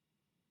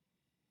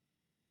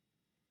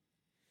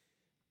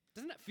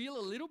 Doesn't it feel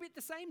a little bit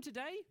the same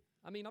today?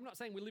 I mean, I'm not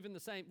saying we live in the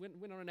same,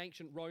 we're not in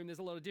ancient Rome, there's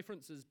a lot of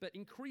differences, but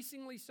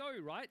increasingly so,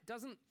 right?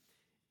 Doesn't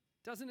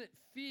it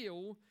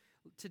feel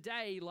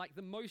today like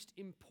the most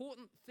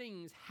important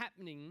things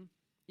happening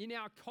in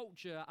our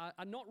culture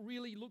are not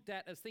really looked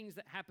at as things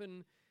that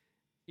happen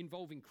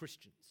involving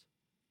Christians.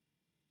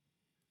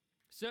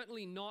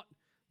 Certainly not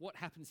what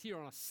happens here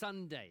on a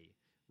Sunday,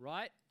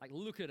 right? Like,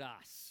 look at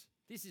us.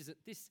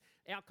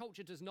 Our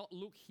culture does not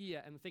look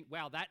here and think,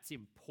 wow, that's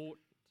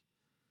important.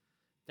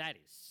 That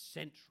is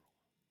central.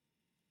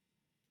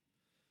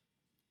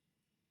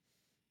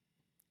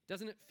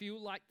 Doesn't it feel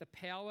like the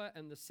power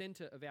and the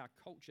center of our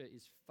culture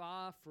is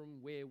far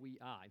from where we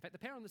are? In fact, the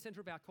power and the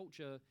center of our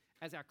culture,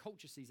 as our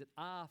culture sees it,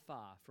 are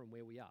far from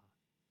where we are.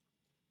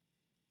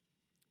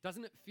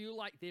 Doesn't it feel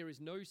like there is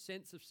no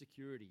sense of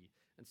security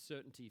and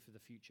certainty for the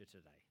future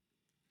today?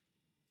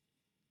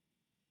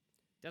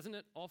 Doesn't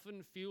it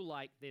often feel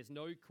like there's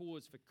no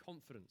cause for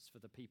confidence for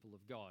the people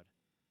of God?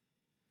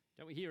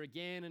 Don't we hear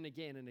again and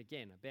again and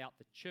again about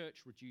the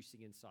church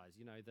reducing in size?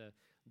 You know,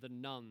 the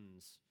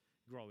nuns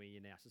growing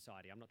in our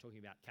society. I'm not talking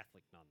about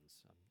Catholic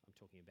nuns. I'm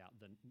talking about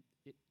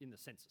in the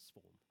census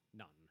form,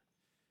 none,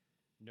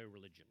 no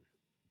religion.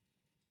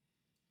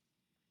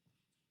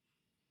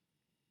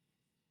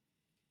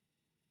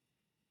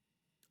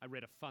 I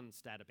read a fun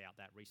stat about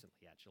that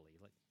recently, actually.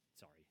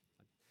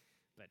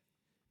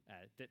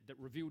 That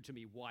revealed to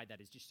me why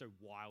that is just so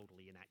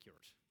wildly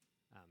inaccurate.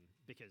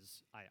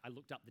 Because I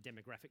looked up the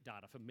demographic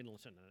data for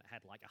Middleton, and it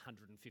had like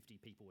 150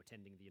 people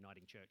attending the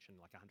Uniting Church and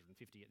like 150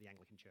 at the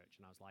Anglican Church.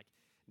 And I was like,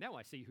 now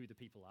I see who the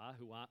people are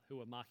who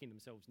are marking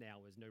themselves now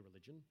as no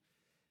religion.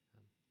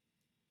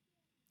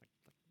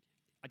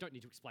 I don't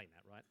need to explain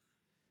that, right?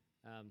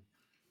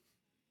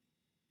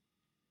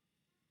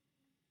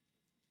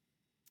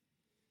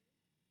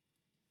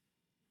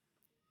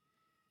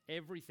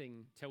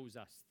 Everything tells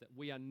us that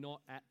we are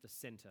not at the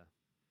center.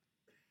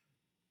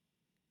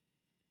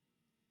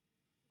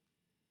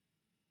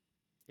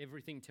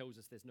 Everything tells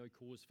us there's no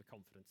cause for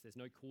confidence. There's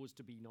no cause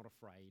to be not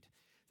afraid.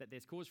 That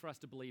there's cause for us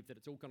to believe that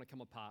it's all going to come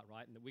apart,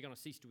 right? And that we're going to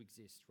cease to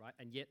exist, right?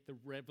 And yet the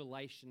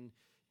revelation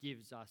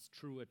gives us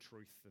truer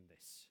truth than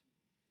this.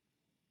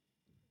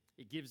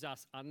 It gives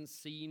us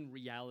unseen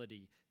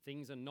reality.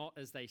 Things are not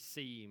as they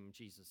seem,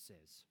 Jesus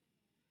says.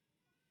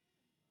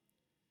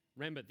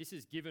 Remember, this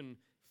is given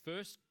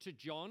first to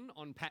John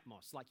on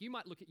Patmos. Like, you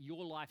might look at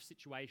your life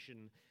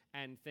situation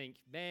and think,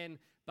 man,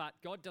 but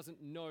God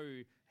doesn't know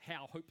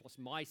how hopeless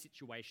my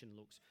situation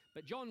looks.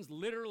 But John's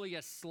literally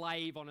a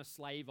slave on a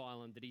slave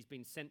island that he's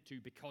been sent to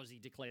because he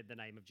declared the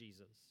name of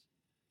Jesus.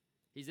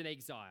 He's in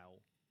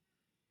exile.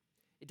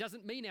 It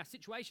doesn't mean our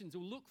situations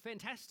will look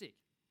fantastic.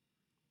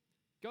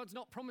 God's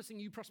not promising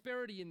you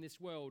prosperity in this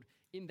world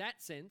in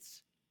that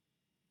sense.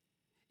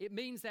 It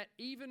means that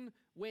even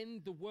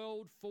when the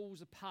world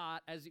falls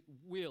apart, as it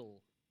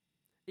will,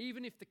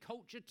 even if the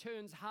culture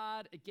turns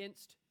hard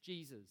against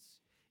Jesus,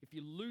 if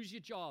you lose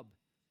your job,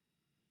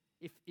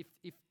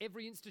 if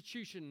every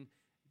institution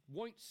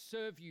won't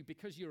serve you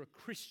because you're a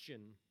Christian,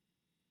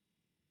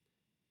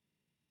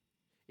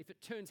 if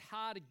it turns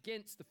hard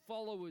against the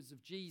followers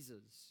of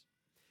Jesus,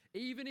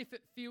 even if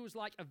it feels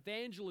like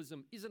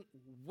evangelism isn't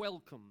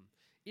welcome,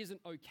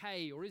 isn't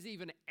okay, or is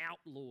even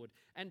outlawed,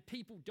 and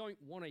people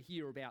don't want to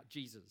hear about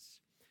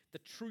Jesus, the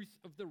truth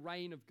of the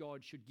reign of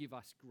God should give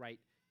us great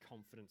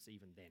confidence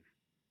even then.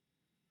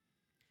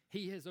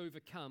 He has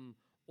overcome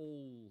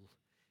all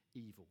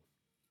evil.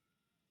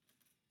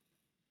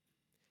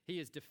 He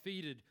has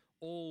defeated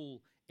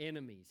all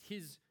enemies.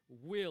 His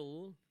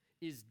will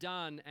is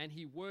done, and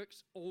he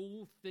works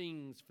all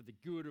things for the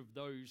good of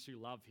those who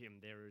love him.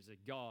 There is a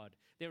God,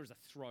 there is a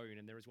throne,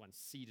 and there is one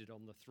seated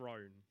on the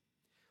throne.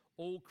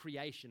 All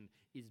creation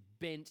is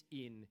bent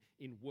in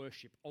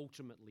worship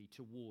ultimately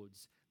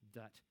towards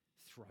that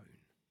throne.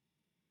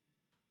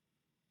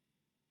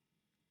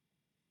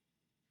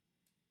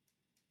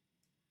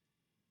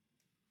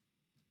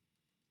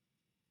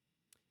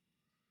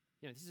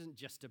 You know, this isn't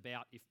just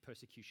about if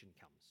persecution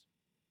comes.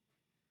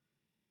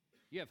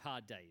 You have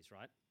hard days,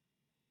 right?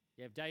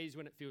 You have days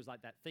when it feels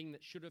like that thing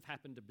that should have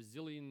happened a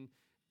bazillion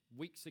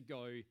weeks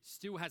ago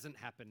still hasn't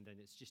happened,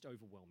 and it's just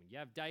overwhelming. You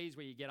have days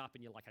where you get up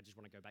and you're like, I just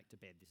want to go back to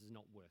bed. This is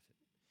not worth it.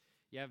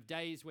 You have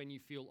days when you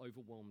feel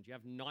overwhelmed. You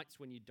have nights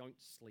when you don't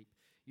sleep.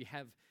 You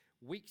have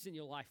weeks in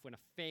your life when a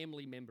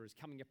family member is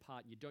coming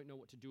apart and you don't know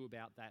what to do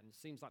about that, and it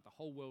seems like the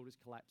whole world is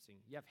collapsing.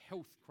 You have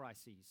health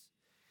crises.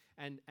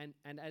 And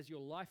as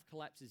your life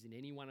collapses in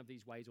any one of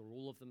these ways, or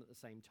all of them at the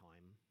same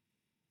time,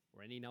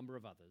 or any number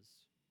of others,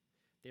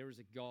 there is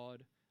a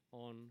God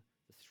on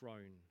the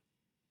throne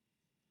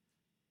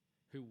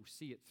who will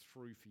see it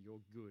through for your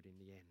good in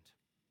the end.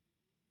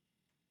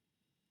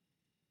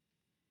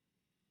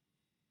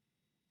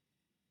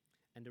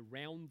 And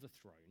around the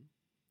throne,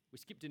 we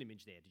skipped an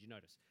image there, did you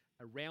notice?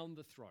 Around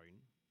the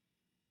throne,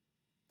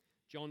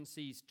 John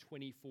sees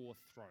 24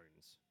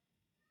 thrones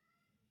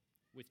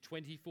with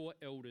 24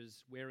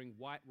 elders wearing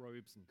white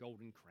robes and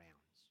golden crowns.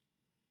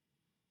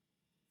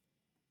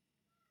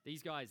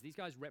 These guys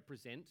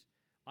represent,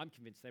 I'm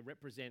convinced they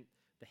represent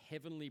the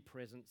heavenly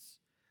presence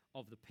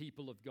of the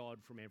people of God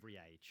from every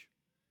age.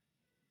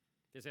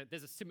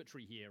 There's a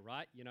symmetry here,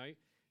 right? You know,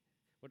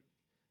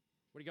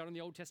 What do you got in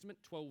the Old Testament?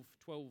 12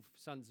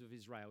 sons of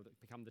Israel that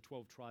become the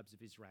 12 tribes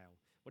of Israel.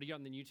 What do you got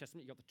in the New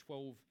Testament? You got the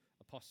 12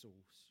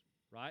 apostles,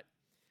 right?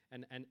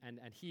 And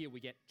here we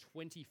get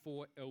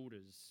 24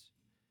 elders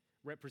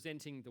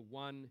representing the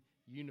one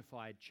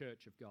unified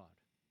church of God.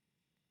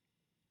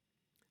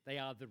 They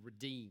are the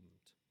redeemed.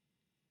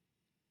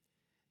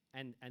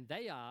 And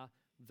they are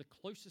the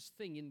closest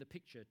thing in the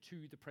picture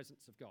to the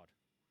presence of God.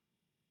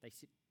 They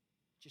sit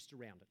just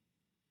around it,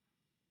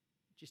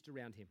 just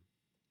around him.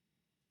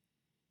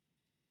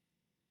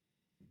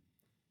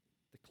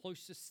 The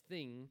closest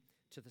thing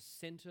to the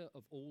center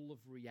of all of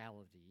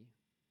reality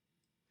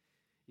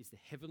is the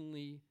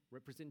heavenly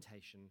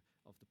representation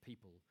of the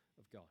people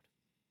of God.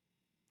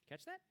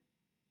 Catch that?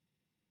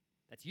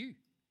 That's you,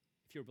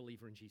 if you're a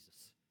believer in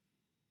Jesus.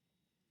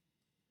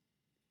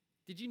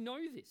 Did you know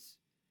this?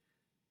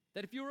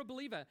 That if you're a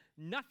believer,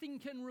 nothing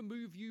can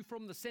remove you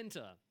from the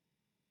center.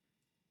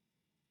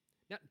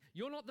 Now,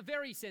 you're not the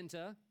very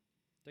center.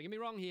 Don't get me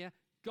wrong here.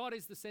 God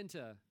is the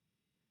center.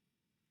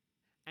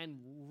 And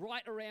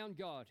right around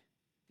God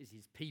is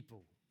his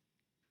people.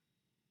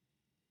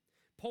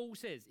 Paul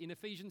says in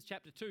Ephesians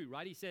chapter 2,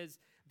 right? He says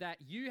that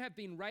you have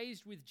been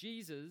raised with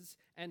Jesus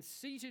and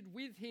seated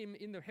with him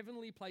in the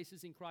heavenly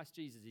places in Christ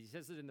Jesus. He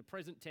says it in the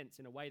present tense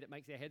in a way that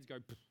makes our heads go,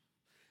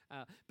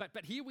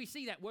 but here we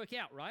see that work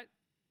out, right?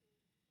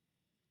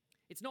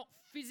 It's not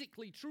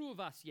physically true of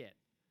us yet.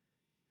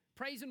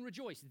 Praise and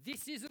rejoice.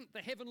 This isn't the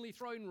heavenly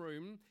throne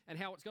room and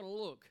how it's going to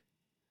look,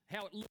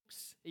 how it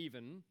looks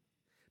even.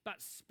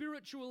 But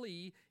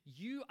spiritually,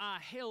 you are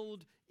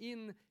held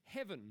in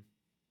heaven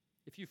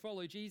if you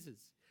follow Jesus.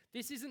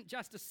 This isn't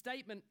just a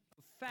statement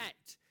of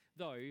fact,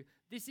 though.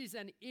 This is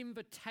an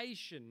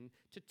invitation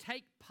to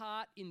take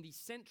part in the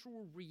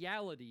central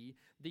reality,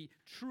 the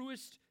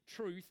truest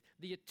truth,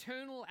 the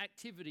eternal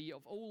activity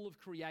of all of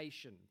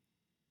creation.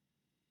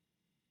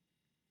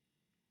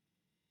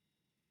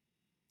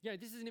 Yeah,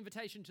 this is an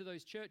invitation to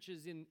those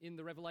churches in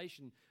the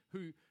Revelation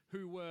who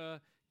were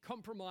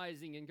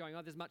compromising and going,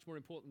 oh, there's much more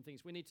important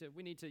things. We need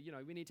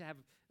to have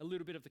a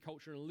little bit of the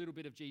culture and a little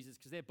bit of Jesus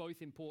because they're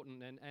both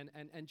important.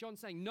 And John's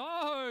saying,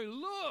 no,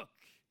 look,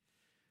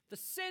 the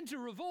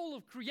center of all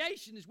of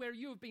creation is where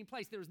you have been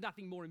placed. There is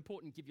nothing more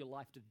important. Give your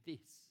life to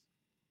this.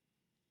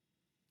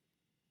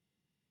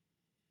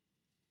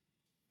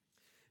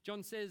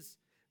 John says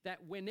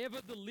that whenever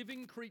the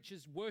living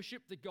creatures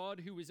worship the God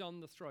who is on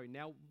the throne.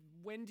 Now,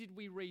 when did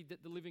we read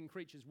that the living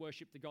creatures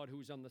worship the God who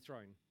is on the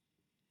throne?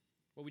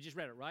 Well, we just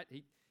read it, right?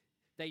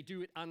 They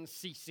do it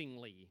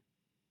unceasingly.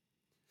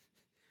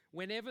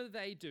 Whenever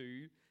they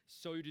do,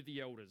 so do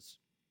the elders.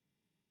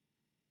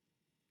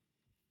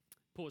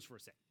 Pause for a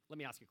sec. Let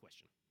me ask you a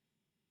question.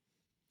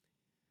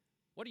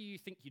 What do you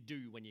think you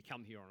do when you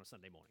come here on a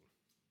Sunday morning?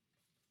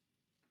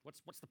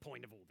 What's the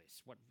point of all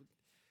this?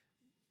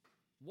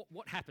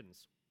 What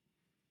happens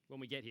when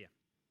we get here?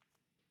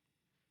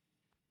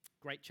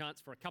 Great chance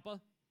for a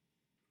cuppa.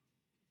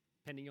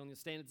 Depending on the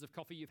standards of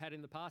coffee you've had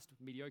in the past,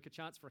 mediocre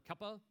chance for a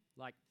cuppa.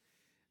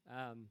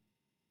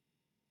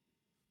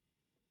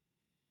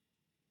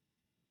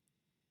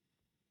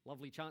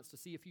 Lovely chance to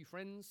see a few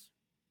friends,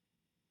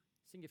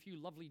 sing a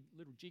few lovely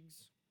little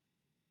jigs,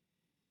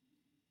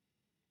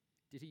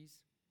 ditties.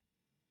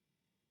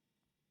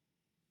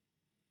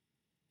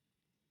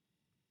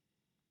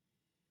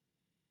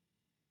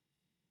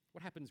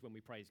 What happens when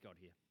we praise God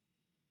here?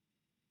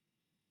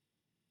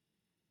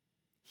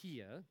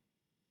 Here,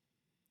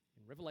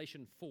 in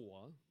Revelation 4,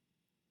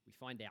 we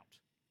find out.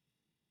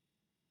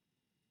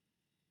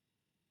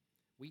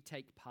 We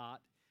take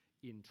part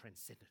in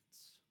transcendence.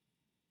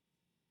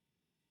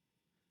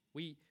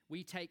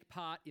 We take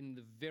part in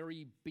the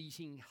very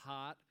beating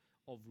heart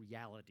of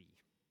reality.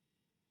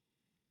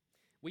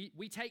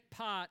 We take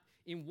part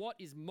in what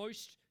is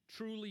most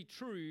truly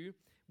true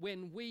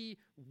when we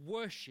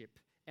worship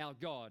our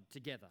God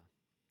together.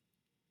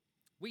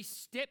 We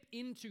step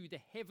into the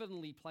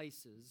heavenly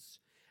places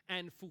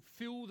and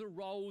fulfill the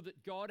role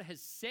that God has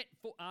set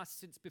for us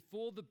since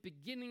before the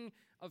beginning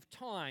of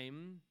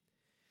time.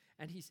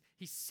 And He's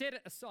set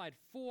it aside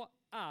for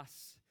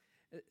us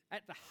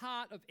at the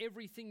heart of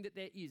everything that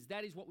there is.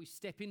 That is what we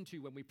step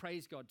into when we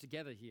praise God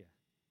together here.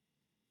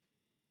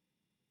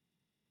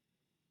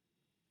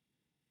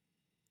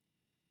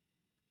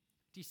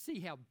 Do you see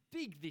how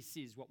big this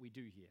is, what we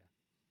do here?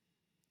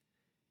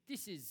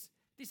 This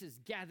is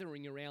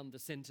gathering around the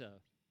center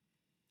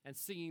and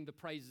singing the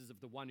praises of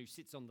the one who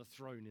sits on the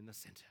throne in the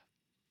center.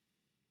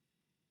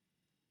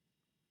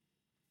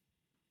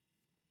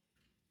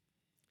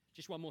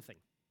 Just one more thing.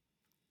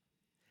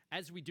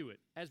 As we do it,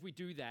 as we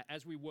do that,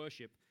 as we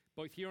worship,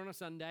 both here on a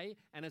Sunday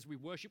and as we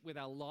worship with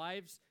our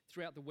lives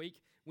throughout the week,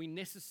 we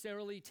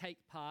necessarily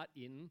take part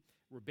in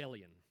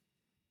rebellion.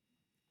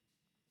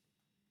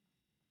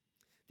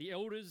 The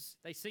elders,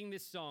 they sing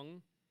this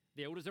song.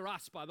 The elders are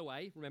us, by the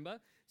way, remember?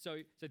 So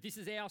this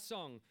is our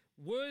song.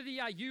 Worthy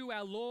are you,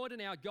 our Lord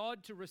and our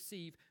God, to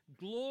receive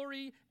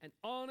glory and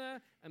honor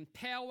and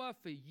power,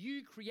 for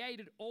you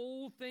created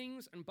all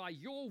things, and by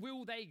your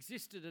will they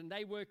existed and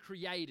they were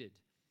created.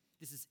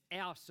 This is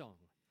our song.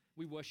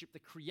 We worship the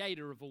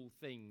creator of all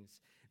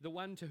things, the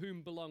one to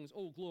whom belongs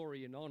all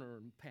glory and honor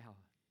and power.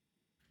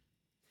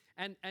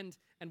 And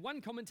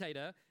one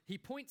commentator, he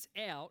points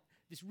out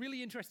this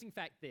really interesting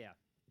fact there.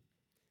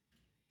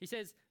 He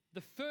says,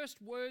 the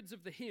first words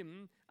of the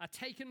hymn are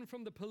taken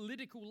from the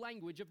political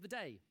language of the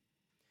day.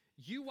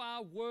 You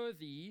are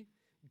worthy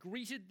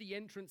greeted the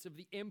entrance of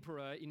the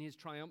emperor in his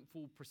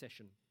triumphal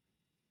procession.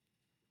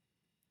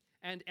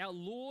 And our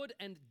Lord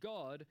and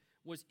God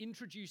was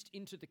introduced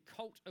into the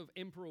cult of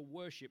emperor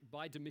worship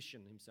by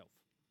Domitian himself.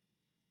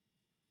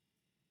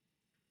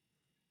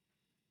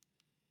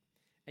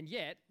 And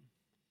yet,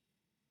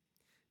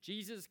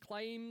 Jesus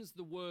claims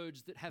the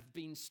words that have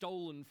been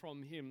stolen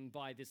from him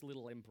by this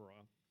little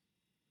emperor.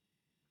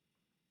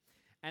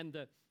 And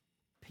the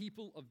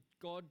people of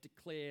God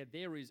declare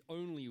there is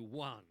only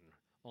one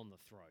on the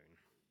throne,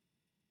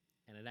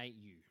 and it ain't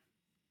you,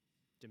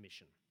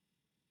 Domitian.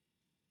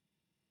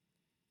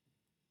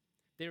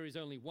 There is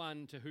only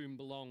one to whom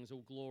belongs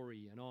all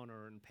glory and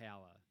honor and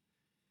power,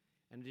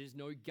 and it is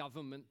no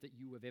government that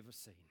you have ever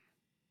seen.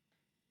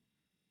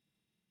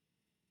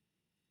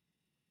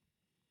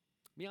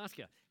 Let me ask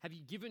you, have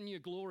you given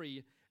your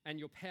glory and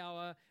your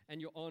power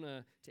and your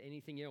honor to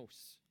anything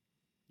else?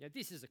 Now,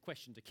 this is a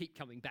question to keep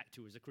coming back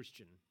to as a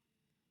Christian.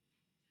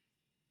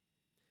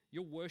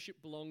 Your worship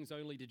belongs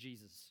only to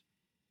Jesus.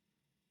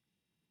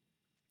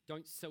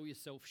 Don't sell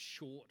yourself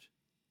short.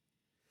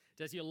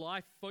 Does your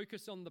life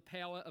focus on the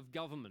power of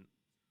government?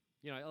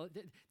 You know,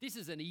 this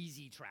is an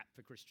easy trap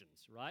for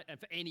Christians, right? And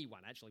for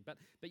anyone, actually. But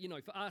you know,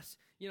 for us,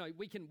 you know,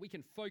 we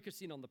can focus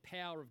in on the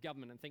power of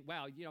government and think,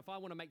 wow, you know, if I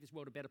want to make this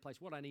world a better place,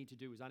 what I need to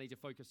do is I need to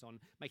focus on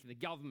making the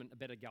government a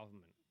better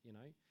government, you know?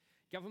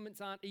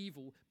 Governments aren't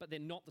evil, but they're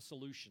not the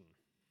solution.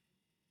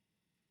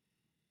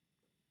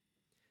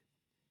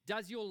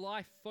 Does your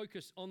life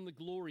focus on the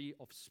glory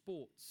of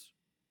sports?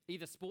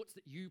 Either sports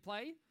that you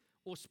play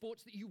or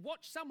sports that you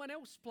watch someone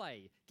else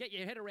play. Get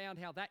your head around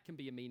how that can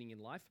be a meaning in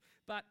life.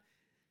 But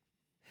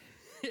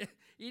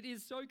it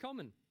is so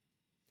common.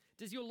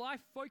 Does your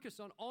life focus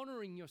on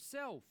honoring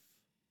yourself?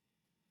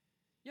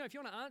 You know, if you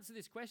want to answer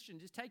this question,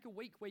 just take a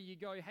week where you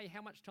go, hey,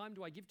 how much time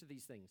do I give to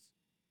these things?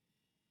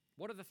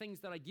 What are the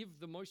things that I give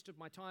the most of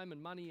my time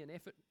and money and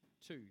effort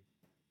to?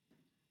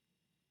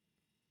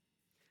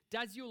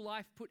 Does your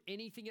life put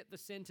anything at the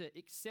center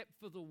except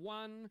for the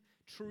one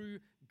true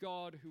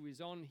God who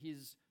is on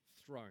his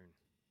throne?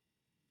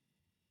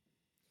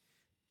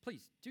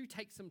 Please do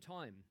take some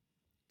time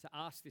to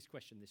ask this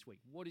question this week.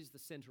 What is the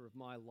center of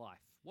my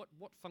life? What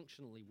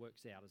functionally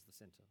works out as the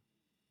center?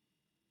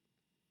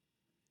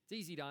 It's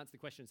easy to answer the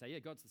question and say, yeah,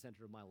 God's the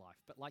center of my life.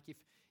 But like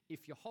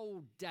if your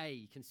whole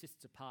day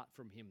consists apart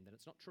from him, then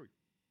it's not true.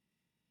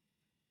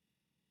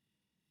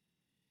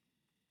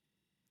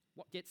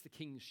 What gets the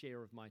king's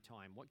share of my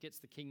time? What gets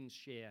the king's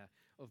share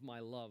of my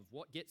love?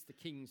 What gets the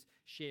king's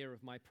share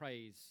of my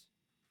praise?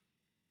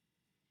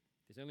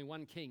 There's only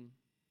one king.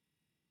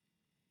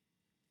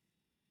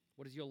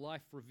 What does your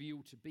life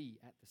reveal to be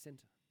at the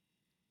center?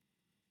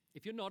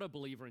 If you're not a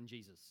believer in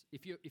Jesus,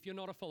 if you're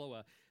not a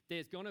follower,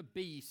 there's going to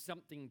be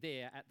something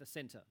there at the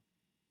center.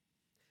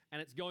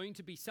 And it's going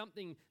to be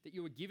something that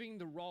you are giving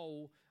the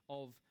role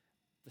of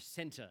the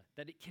center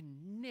that it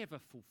can never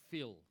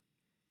fulfill.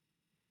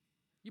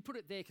 You put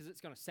it there because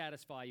it's going to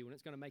satisfy you and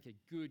it's going to make a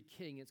good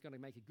king. It's going to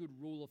make a good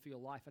ruler for your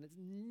life, and it's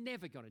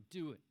never going to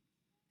do it.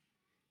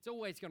 It's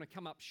always going to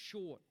come up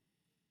short.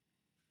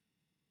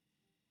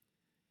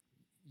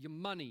 Your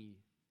money,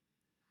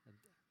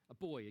 a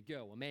boy, a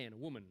girl, a man, a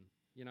woman,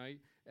 you know,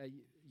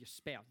 your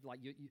spouse, like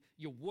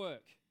your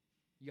work,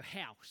 your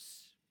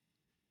house,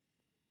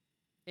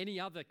 any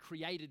other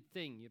created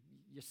thing,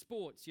 your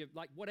sports, your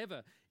like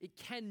whatever, it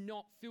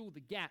cannot fill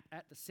the gap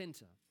at the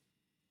center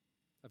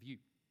of you.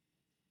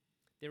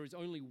 There is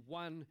only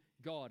one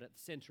God at the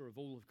center of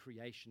all of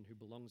creation who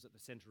belongs at the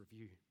center of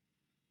you.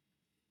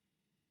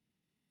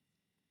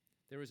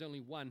 There is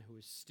only one who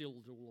has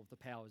stilled all of the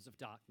powers of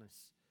darkness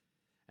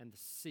and the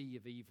sea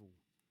of evil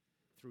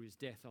through his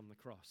death on the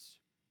cross.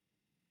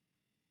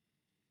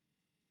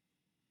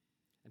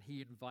 And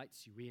he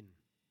invites you in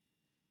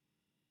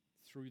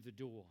through the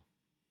door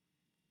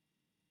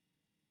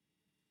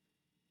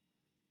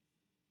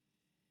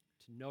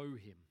to know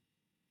him,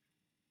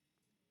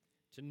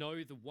 to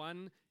know the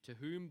one to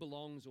whom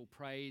belongs all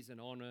praise and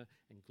honor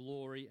and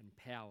glory and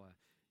power.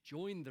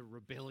 Join the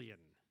rebellion.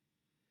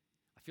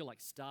 I feel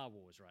like Star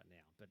Wars right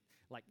now, but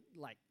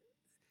like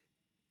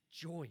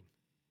join.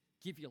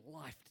 Give your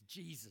life to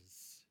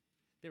Jesus.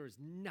 There is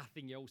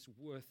nothing else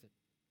worth it.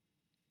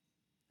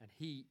 And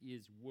he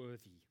is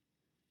worthy.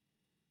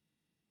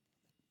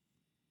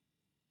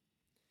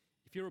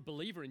 If you're a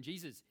believer in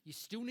Jesus, you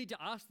still need to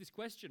ask this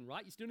question,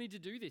 right? You still need to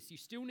do this. You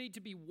still need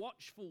to be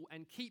watchful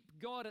and keep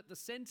God at the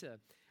center.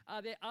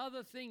 Are there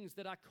other things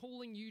that are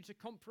calling you to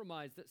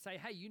compromise that say,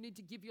 hey, you need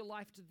to give your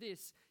life to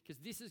this because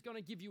this is going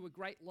to give you a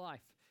great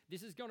life.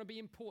 This is going to be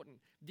important.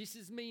 This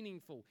is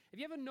meaningful. Have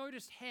you ever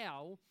noticed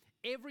how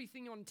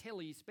everything on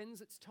telly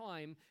spends its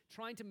time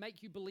trying to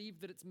make you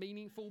believe that it's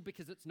meaningful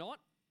because it's not?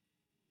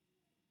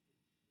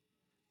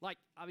 Like,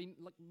 I mean,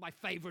 like my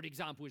favorite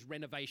example is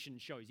renovation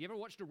shows. You ever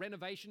watched a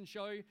renovation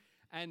show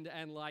and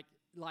like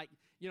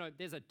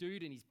there's a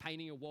dude and he's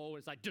painting a wall and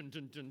it's like dun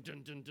dun dun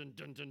dun dun dun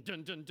dun dun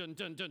dun dun dun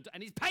dun dun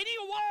and he's painting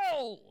a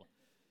wall.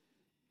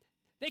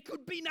 There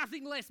could be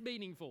nothing less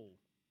meaningful.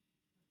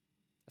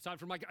 Aside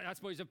from, I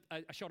suppose,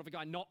 a shot of a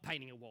guy not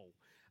painting a wall.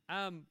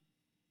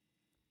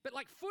 But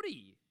like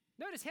footy,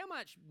 notice how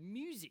much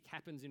music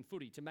happens in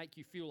footy to make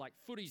you feel like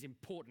footy's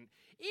important.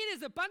 It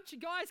is a bunch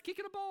of guys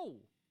kicking a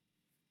ball.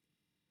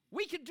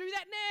 We could do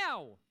that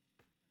now.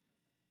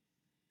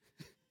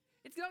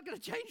 It's not going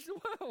to change the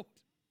world.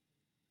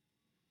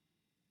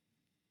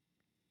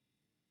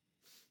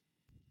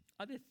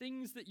 Are there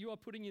things that you are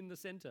putting in the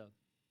center?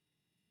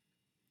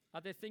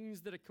 Are there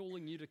things that are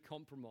calling you to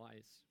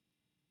compromise?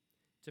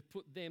 To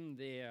put them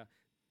there,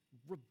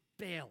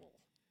 rebel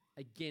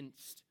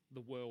against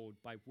the world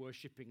by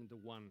worshipping the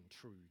one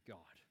true God.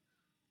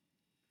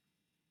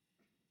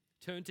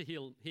 Turn to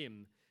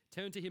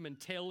him and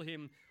tell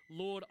him,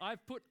 Lord,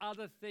 I've put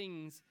other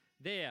things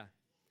there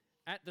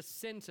at the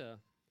center,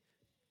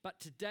 but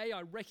today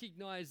I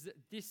recognize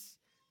that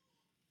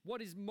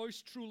what is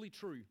most truly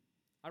true,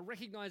 I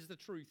recognize the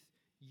truth.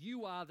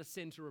 You are the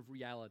center of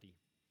reality.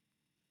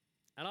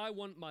 And I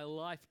want my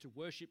life to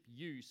worship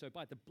you. So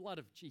by the blood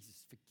of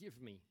Jesus,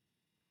 forgive me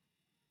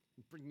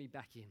and bring me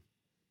back in.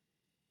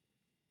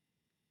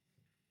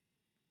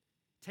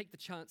 Take the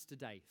chance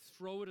today.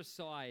 Throw it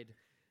aside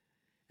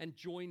and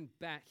join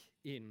back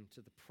in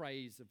to the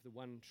praise of the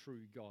one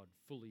true God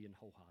fully and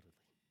wholeheartedly.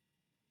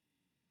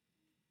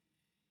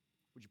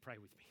 Would you pray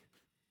with me?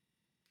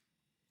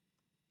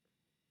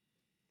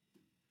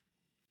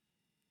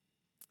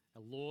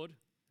 Our Lord,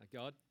 our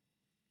God,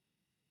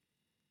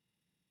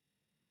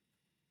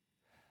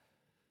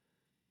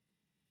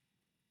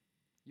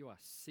 you are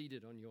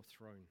seated on your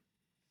throne,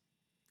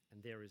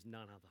 and there is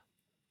none other.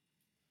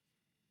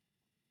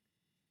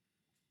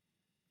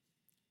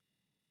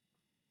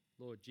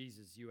 Lord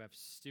Jesus, you have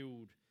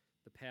stilled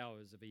the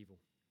powers of evil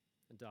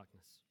and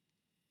darkness.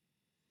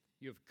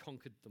 You have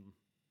conquered them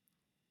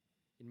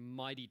in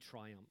mighty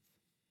triumph.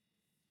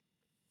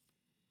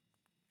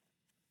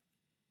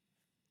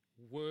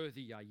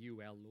 Worthy are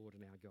you, our Lord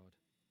and our God,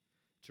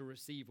 to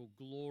receive all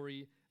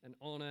glory and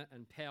honor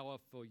and power,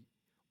 for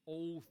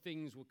all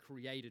things were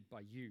created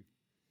by you,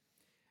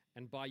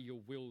 and by your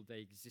will they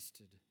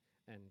existed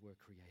and were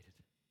created.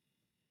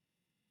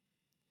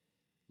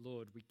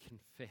 Lord, we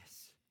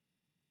confess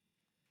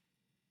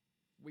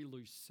we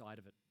lose sight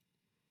of it.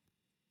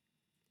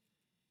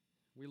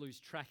 We lose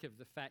track of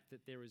the fact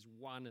that there is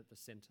one at the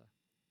center.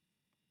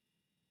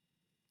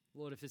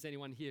 Lord, if there's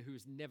anyone here who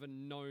has never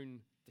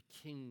known the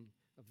King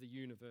of the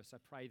universe, I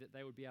pray that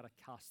they would be able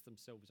to cast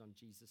themselves on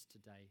Jesus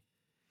today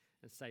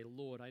and say,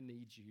 Lord, I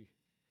need you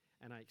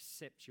and I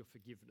accept your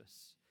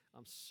forgiveness.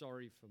 I'm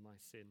sorry for my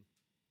sin.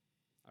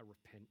 I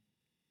repent.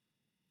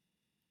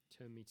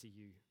 Turn me to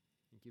you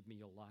and give me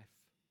your life.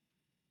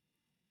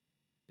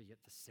 Be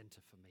at the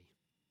center for me.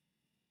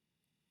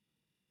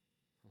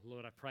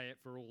 Lord, I pray it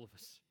for all of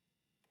us,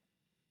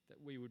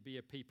 that we would be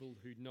a people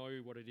who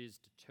know what it is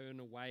to turn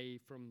away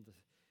from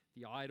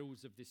the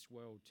idols of this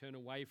world, turn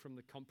away from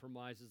the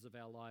compromises of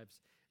our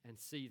lives, and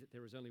see that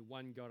there is only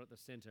one God at the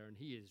center, and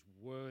he is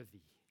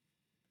worthy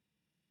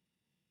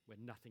where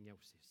nothing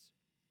else is.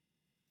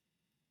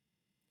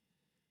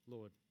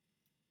 Lord,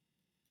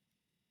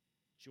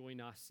 join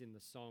us in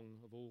the song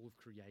of all of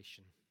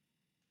creation,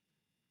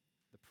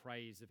 the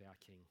praise of our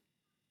King,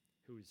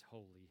 who is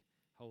holy,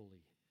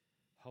 holy,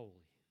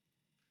 holy.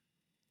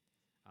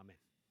 Amen.